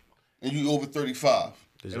 And you over 35.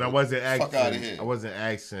 And I wasn't Fuck outta asking. here. I wasn't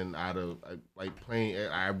asking out of like playing.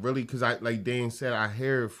 I really, cause I like Dan said, I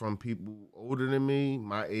hear it from people older than me,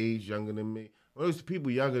 my age, younger than me. When it was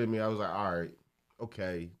people younger than me, I was like, all right,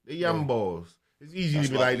 okay, they young boys. It's easy That's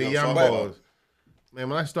to be what like we they gonna young talk boys. about. Man,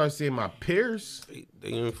 when I start seeing my peers, They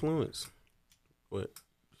influence. What?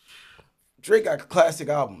 Drake got classic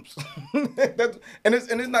albums. and it's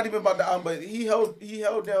not even about the album, but he held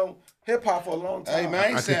down hip hop for a long time. Hey, man, I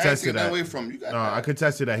ain't I saying I ain't contested taking that that. away from you. You got no, that. I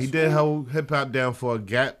contested that. He did hold hip hop down for a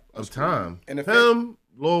gap of time. And if Him,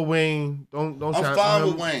 Lil Wayne, don't I'm shout fine him.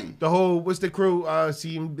 with Wayne. The whole what's the crew?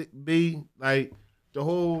 CMB, like the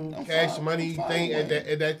whole I'm Cash fine- Money I'm fine thing with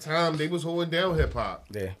at that time. They was holding down hip hop.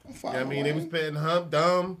 Yeah. I'm fine You know what I with mean, they was Wayne. spitting Hump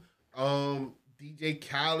Dumb, DJ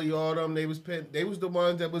Khaled, all them. They was the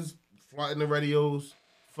ones that was flooding the radios,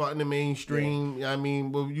 flooding the mainstream. You know what I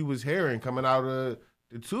mean, what you was hearing coming out of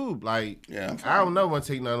the tube. Like, Yeah, I'm fine I don't with know, want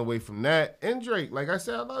to take nothing away from that. And Drake, like I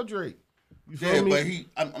said, I love Drake. You feel Yeah, me?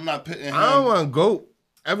 but I'm not putting him. I don't want to go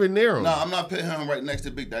ever near him. No, I'm not putting him right next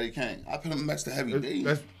to Big Daddy Kane. I put him next to Heavy D.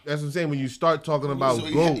 That's what I'm saying. When you start talking about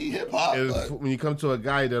So GOAT, he hip hop, but when you come to a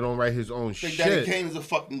guy that don't write his own Big Daddy shit, Kane is a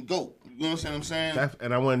fucking GOAT. You know what I'm saying?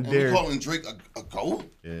 and I wasn't And we there. calling Drake a GOAT?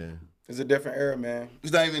 Yeah, It's a different era, man.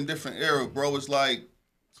 It's not even a different era, bro. It's like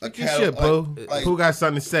a good shit, bro. like- Who got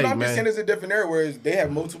something to say, But I'm just saying man? it's a different era where they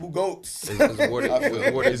have multiple goats. It's watered,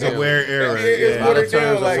 It's a weird era. It's Yeah, watered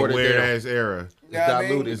down, it's like- a weird ass era. You know what I mean?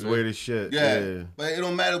 diluted. It's weird as shit. yeah. Yeah. But it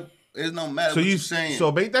don't matter. It don't matter So what you you're saying.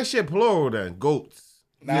 so make that shit plural then. Goats.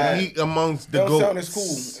 Nah. He amongst It the don't goats. sound as cool.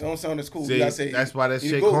 It don't sound as cool. See, You gotta say, that's why that you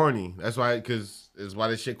shit goat. corny. That's why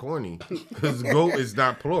that shit corny. Because goat is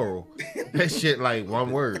not plural. That shit like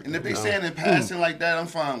one word. and if they saying in passing like that, I'm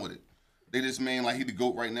fine with it. They just mean like he the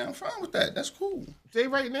GOAT right now. I'm fine with that. That's cool. Say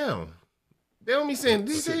right now. They don't be saying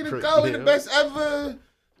DJ the Shit, GOAT, he the yeah. best ever.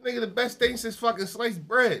 Nigga, the best thing since fucking sliced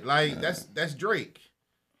bread. Like, that's Drake.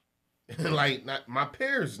 Like, not my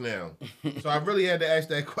peers now. So I really had to ask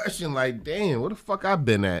that question, like, damn, where the fuck I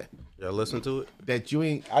been at? Y'all listen to it? That you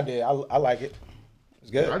ain't... I did. I like it.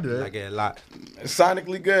 It's good. I did. I get a lot. It's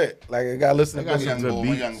sonically good. Like, I gotta listen to got Boogie. some-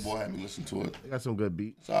 My young boy had me listen to it. They got some good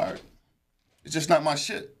beats. It's all right. It's just not my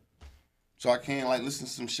shit. So I can't like listen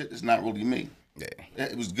to some shit that's not really me. Yeah.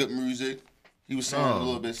 It was good music. He was saying a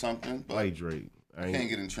little bit something, but Like Drake. I can't ain't,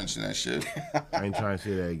 get entrenched in that shit. I ain't trying to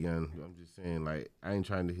say that again. I'm just saying, like, I ain't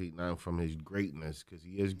trying to hate nothing from his greatness, because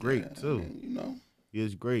he is great, too. I mean, you know. He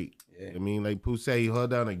is great. Yeah. I mean, like Pooh said, he held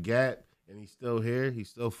down a gap, and he's still here. He's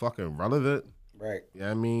still fucking relevant. Right. You know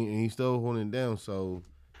what I mean? And he's still holding it down. So,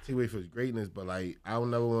 take away for his greatness, but, like, I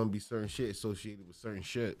don't never want to be certain shit associated with certain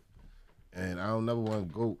shit. And I don't never want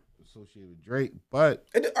to go associated with Drake. But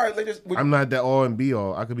All right, I'm not that all and be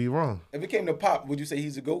all. I could be wrong. if it came to pop, would you say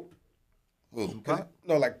he's a GOAT? Who?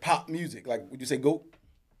 No, like pop music. Like, would you say GOAT?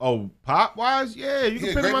 Oh, pop wise? Yeah, you can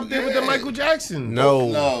Yeah, put him Drake- up there with the yeah. Michael Jackson.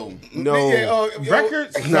 No. No. Yeah,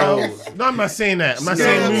 Records? No. No, I'm not saying that. I'm not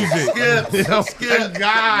saying music. Skip.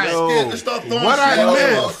 God. Skip. Let's start throwing What shit I out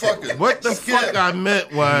meant, motherfuckers. what the Skip. fuck I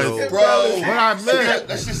meant was, Bro, what I Skip, meant.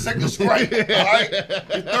 that's your second strike, all right?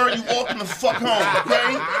 Your third, you walking the fuck home,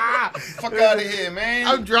 okay? Fuck out of here, man.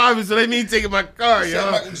 I'm driving, so they need taking my car, Said yo.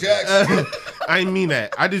 Michael Jackson. I didn't mean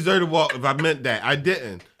that. I deserve to walk if I meant that. I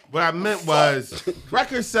didn't. What I meant was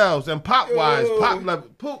record sales and pop wise, pop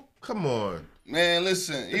level. Come on. Man,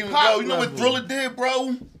 listen. Even, pop yo, you know what level. Thriller did,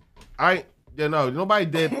 bro? Nobody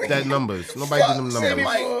did that numbers. Nobody did them Say we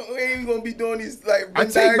numbers. ain't gonna be doing these like I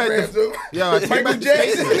Venn take back diagrams the- of Yo, I take Michael back the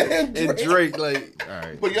Jackson statement. and And Drake. Drake, like, All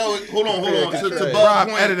right. But yo, hold on. To Rob,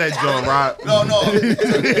 Bob's edit point. that joint, Rob. No. To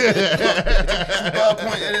Bob's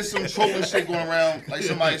point, it is some trolling shit going around. Like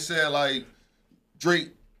somebody said, like,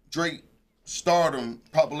 Drake stardom,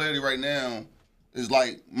 popularity right now is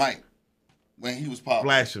like Mike when he was popular.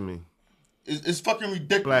 Blasphemy. It's fucking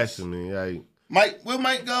ridiculous. Blasphemy. Like, Mike, where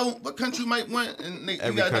Mike go? What country Mike went? And they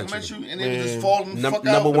Every got a country. documentary, and they was Man. just falling the fuck out.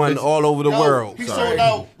 number one all over the Yo, world. He Sorry. sold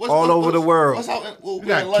out. All over the world. What's out in, well, you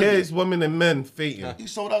got in London. kids, women, and men fainting. He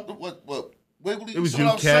sold out the what? Wiggly. It was he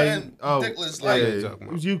sold UK. out something Oh, ridiculous. yeah, Like,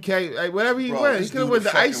 it was UK. Like, whatever he Bro, went, he this could have dude went a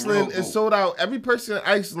to fucking Iceland real and goat. sold out. Every person in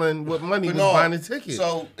Iceland with money was buying a ticket.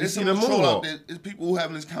 So You it's see some the troll moonwalk. out there. It's people who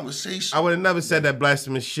having this conversation. I would have never said that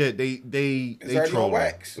blasphemous shit. They It's already on troll.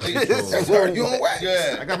 wax. They It's already on wax.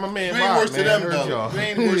 Yeah, I got my man You ain't Rob, worse to man. them I heard though. y'all. You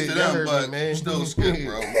ain't worse to Y'all them, heard me, but man. you still skip,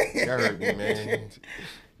 bro. Y'all heard me, man.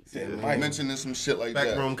 Mike. Mentioning some shit like that.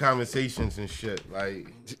 Backroom conversations and shit.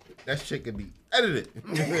 Like, that shit could be edited.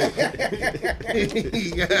 No,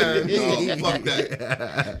 fuck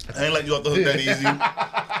that. I ain't let you off the hook that easy.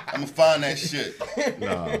 I'ma find that shit.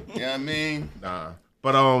 Nah, You know what I mean? nah.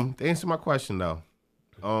 But to answer my question though,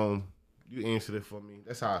 you answered it for me.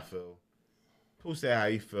 That's how I feel. Pooh said how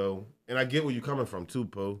he feel, and I get where you coming from too,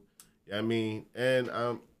 Pooh. You know what I mean?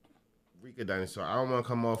 And Reek a dinosaur. I don't want to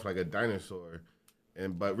come off like a dinosaur,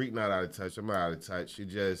 but Reek not out of touch. I'm not out of touch. It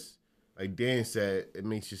just, like Dan said, it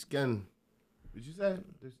makes your skin. Did you say?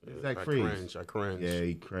 Is that cringe? I cringe. Yeah,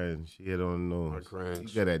 he cringe. He hit on the nose. I cringe.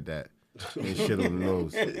 He good at that. And shit on the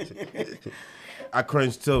nose. I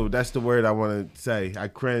cringe too. That's the word I want to say. I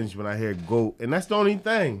cringe when I hear GOAT. And that's the only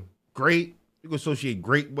thing. Great. You can associate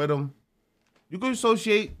great with him. You can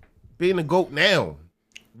associate being a GOAT now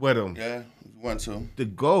with him. Yeah, you want to. The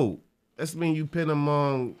GOAT. That's mean you pin him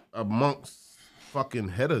amongst fucking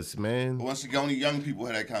hitters, man. But once again, only young people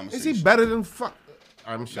had that Is conversation. he better than fuck?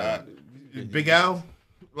 I'm shot. Big Al?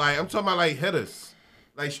 Like, I'm talking about like hitters.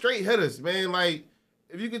 Like straight hitters, man. Like,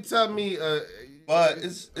 if you could tell me But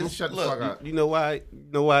it's shut the look, fuck up. You know why? You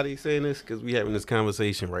know why they saying this? Because we having this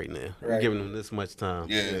conversation right now. We're Right. giving him this much time.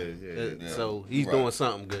 Yeah. So he's Right. doing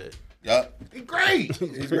something good. Yeah. He great.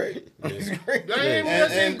 He's great. He's great. That ain't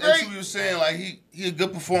And great. to what you were saying, like he a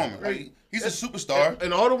good performer. Like, he's a superstar.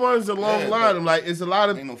 And all the ones along Yeah, line, but I'm like, it's a lot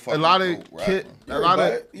of ain't no a fucking lot of GOAT kid, rapper. a lot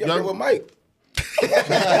of You up there with young. Mike.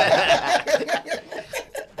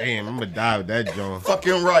 Damn, I'm gonna die with that John.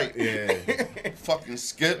 Fucking right. Yeah, Fucking I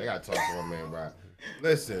skip. gotta talk to my man, Rob.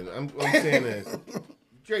 Listen, I'm saying this,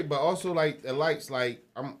 Drake, but also like the likes, like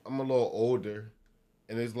I'm a little older,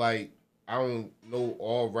 and it's like I don't know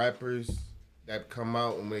all rappers that come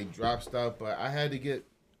out and when they drop stuff, but I had to get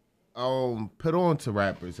put on to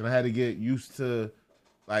rappers, and I had to get used to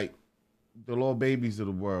like the Lil Babies of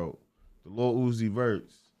the world, the Lil Uzi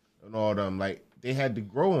Verts, and all them. Like they had to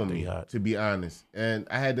grow on me, hot. to be honest, and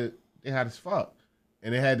they hot as fuck,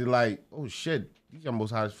 and they had to like, oh shit, these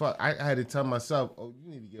almost hot as fuck. I had to tell myself, oh,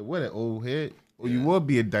 you need to get with it, old head, or you would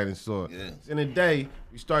be a dinosaur. Yeah. In the day,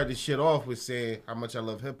 we started this shit off with saying how much I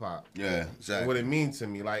love hip hop. Yeah, And exactly. what it means to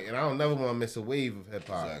me. Like, and I don't never want to miss a wave of hip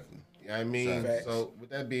hop. Exactly. You know what I mean? Exactly. So with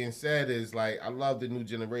that being said, is like I love the new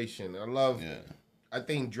generation. I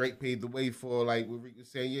think Drake paved the way for like what Rick was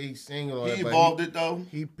saying. Yeah, he's singing all that. He but evolved it though.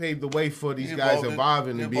 He paved the way for these He guys evolved it.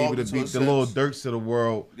 evolving He to be able to evolved it beat to the a little sense. Dirks of the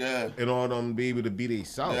world. Yeah. And all them be able to be they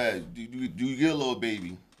self. Yeah, do you get a little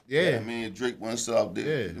baby? Yeah. I mean, Drake wants to out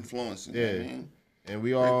there Yeah. influencing. Yeah. You know what I mean? And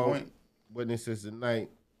we all point. witnesses tonight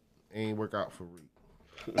ain't work out for Reek.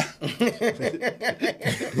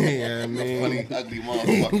 Yeah, I mean, Funny, ugly he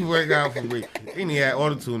motherfucker. worked out for Reek. He ain't had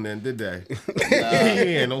auto-tune then, did they?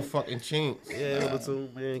 He had no fucking chance. Yeah,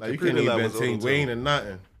 auto-tune, man. Like, you Computer couldn't even levels take auto-tune. Wayne or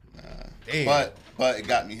nothing. Damn. But it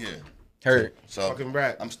got me here. Heard. So Fucking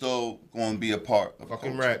rap. I'm still going to be a part of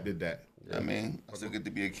Fucking culture. rap did that. You know what I mean, I still get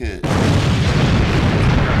to be a kid.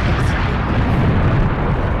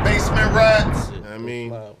 Basement rats. You know what I mean?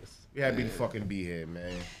 Flowers. We happy to fucking be here,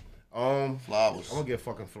 man. Flowers. I'm gonna get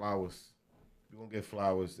fucking flowers. We're gonna get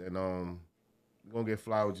flowers, and we're gonna get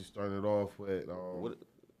flowers. Just starting it off with What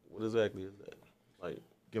exactly is that? Like,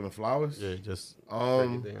 giving flowers. yeah, just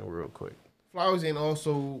Um, break it down real quick. Flowers ain't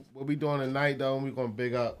also what we doing tonight though. We gonna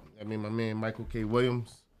big up. I mean, my man Michael K.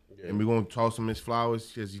 Williams, and we gonna toss him his flowers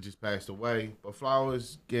because he just passed away. But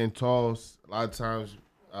flowers getting tossed a lot of times.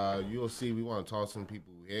 You'll see we want to toss some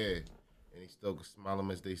people here, and they still can smile them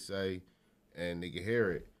as they say, and they can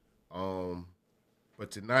hear it. But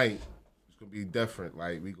tonight it's gonna be different.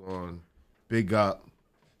 Like we gonna big up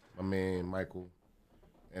my man Michael,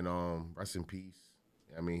 and rest in peace.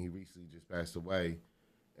 I mean, he recently just passed away,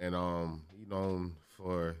 and he known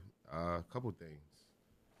for a couple things.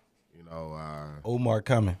 You know, Omar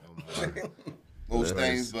coming. Most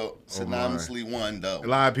things, but synonymously one though. a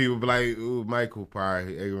lot of people be like, "Ooh, Michael,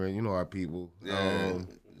 probably ignorant." You know our people. Yeah.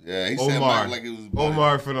 Yeah, he said Omar, Mike like it was buddy.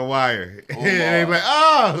 Omar from the Wire. Omar. They be like,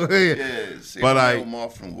 "Oh, Yeah, see, But, like, Omar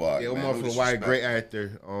from Wire. yeah, man, Omar no from the Wire, disrespect. great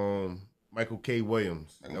actor. Michael K.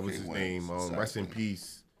 Williams, Michael that was K. his Williams, name. Rest in exactly.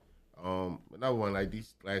 peace. Another one, like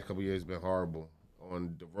these last couple years been horrible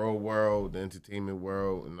on the real world, the entertainment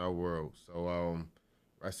world, and our world. So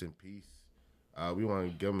rest in peace. We want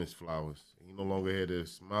to give him his flowers. He no longer here to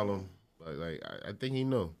smile him, but like I think he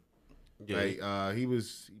knew. Yeah. Like he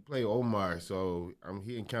played Omar, so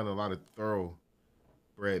he encountered a lot of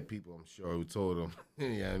thoroughbred people, I'm sure, who told him,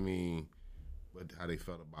 yeah, I mean, but how they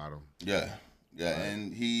felt about him. Yeah,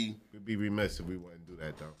 and he We'd be remiss if we wouldn't do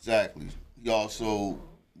that though. exactly. He also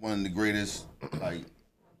one of the greatest, like,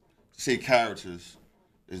 say characters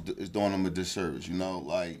is doing him a disservice. You know,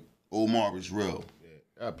 like Omar was real.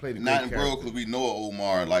 I played a Not great in real character. because we know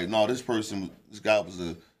Omar. Like, no, this guy was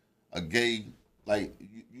a gay. Like,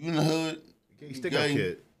 you in the hood, Gay you stick-up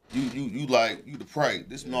kid. You like you the prey.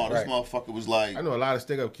 This this motherfucker was like, I know a lot of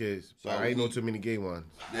stick-up kids, but So I ain't know he- too many gay ones.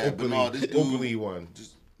 Yeah, but no, this dude- openly ones.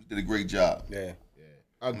 just did a great job. Yeah.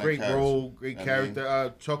 A great character. role, great I mean-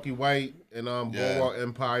 character. Chucky White and Yeah. Boardwalk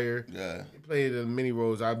Empire. Yeah, He played in many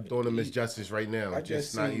roles. I'm doing him misjustice right now. I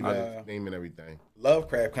just just not seen, even naming everything.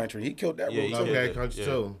 Lovecraft Country. He killed that Yeah, role he Love too. did. that country yeah.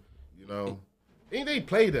 too. You know, ain't they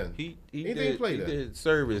played in? He Anything play that? did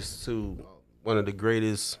service to one of the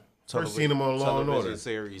greatest First seen him on Law and television Order.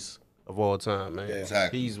 series of all time, man. Yeah.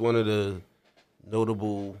 Exactly. He's one of the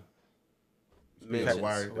notable That mentions.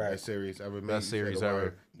 Wire, Right. that series ever made. Best series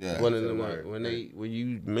ever. Yeah. One of The them Wire, when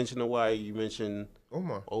you mention the Wire, you mention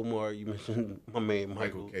Omar. you mention my man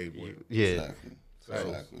Michael. K. Williams. Yeah. exactly. So,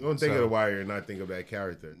 Exactly. you don't think of the Wire and not think of that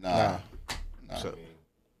character. Nah.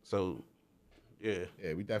 So yeah.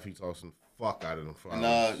 Yeah, we definitely tossing fuck out of them flowers.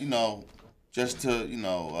 And you know, just to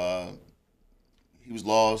he was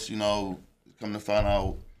lost. You know, come to find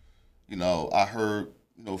out, you know, I heard,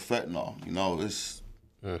 you know, fentanyl. You know, it's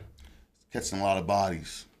catching a lot of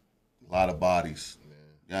bodies, You know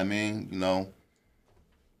what I mean? You know,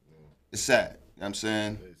 it's sad. You know what I'm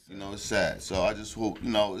saying? You know, it's sad. So I just hope, you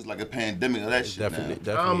know, it's like a pandemic of that shit Definitely,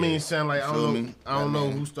 now. I don't mean is. sound like I Feel don't know. me? I don't Yeah, know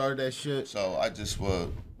man. who started that shit. So I just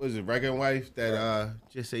would. Was it Reagan wife that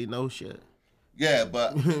just say no shit? Yeah,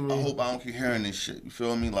 but I hope I don't keep hearing this shit. You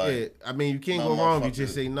feel me? Like, Yeah, I mean you can't No, go wrong if you motherfucker.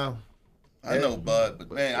 just say no. I know, bud,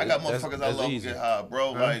 but man, I got That's- motherfuckers I that's love easy. to get high,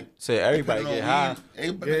 bro. Like, Say everybody depending get on high. weed,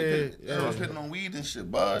 everybody depending on weed and shit,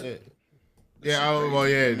 bud. Yeah, Yeah, well,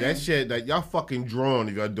 yeah, man. that shit that y'all fucking drawn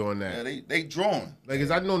if y'all doing Yeah, that. they drawing. Like, 'cause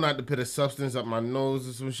I know not to put a substance up my nose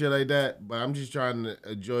or some shit like that, but I'm just trying to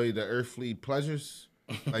enjoy the earthly pleasures,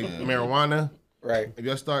 like marijuana. Right. If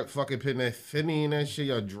y'all start fucking putting that finny in that shit,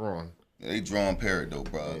 y'all drawn. Yeah, they drawing parrot though,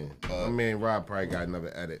 bro. My man Rob probably got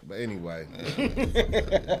another edit, but anyway.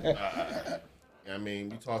 I mean,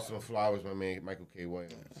 we tossed some flowers, my man, Michael K.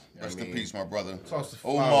 Williams. Rest in peace, my brother. Toss the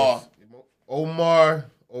Omar. flowers.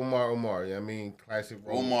 Omar. I mean, classic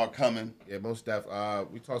role. Omar coming. Yeah, most def.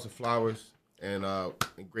 We tossed the flowers and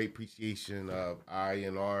in great appreciation of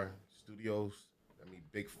INR Studios. I mean,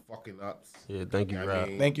 big fucking ups. Yeah, thank you, Rob.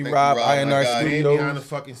 Thank you, Rob. INR Man Studios. behind the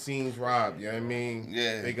fucking scenes, Rob. You know what I mean?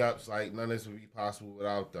 Yeah. Big ups. Like, none of this would be possible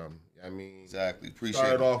without them. I mean, Exactly. Appreciate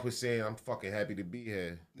started it. off with saying I'm fucking happy to be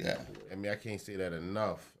here. Yeah. I mean, I can't say that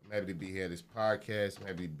enough. I'm happy to be here at this podcast. I'm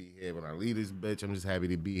happy to be here when I leave this bitch. I'm just happy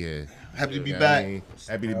to be here. Happy to be You know what I back. mean?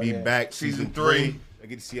 Happy to be back. Season 3. I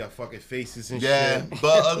get to see our fucking faces and Yeah. shit.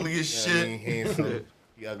 But ugly as You know what I shit. mean? Handsome.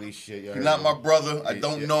 He ugly as shit. He's not my brother. I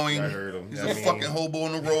don't know him. I heard him. He's You know a what I fucking mean? hobo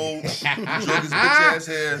on the road. Drug his bitch ass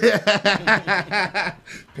hair.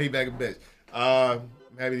 Payback a bitch. I'm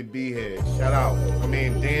happy to be here. Shout out. My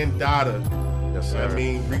man Dan Dada. Yes, sir. I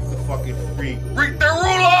mean, Reek the fucking freak. Reek the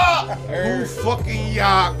ruler! Who fucking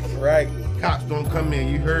yock? Right. Cops don't come in.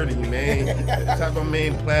 You heard him, man. Type of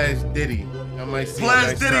man, Plash Diddy. I might see Plash you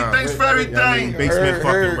next Diddy, time. thanks for You know what I mean? everything. Basement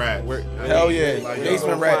Heard. fucking rap. Hell yeah. Like,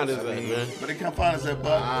 Basement yo, rap. Find us at, man. But they can't find us at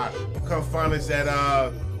Bud. Come find us at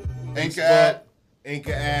Anchor Facebook, at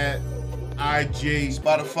Anchor at IG,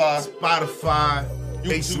 Spotify.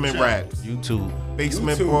 Basement channel. Raps, YouTube.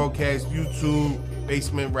 Basement YouTube. Broadcast, YouTube,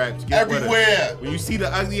 Basement Raps. Get with us. Everywhere. When you see the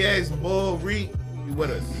ugly ass bull Reek, you with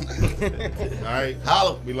us. All right,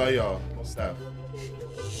 Holla. we love y'all. Don't stop.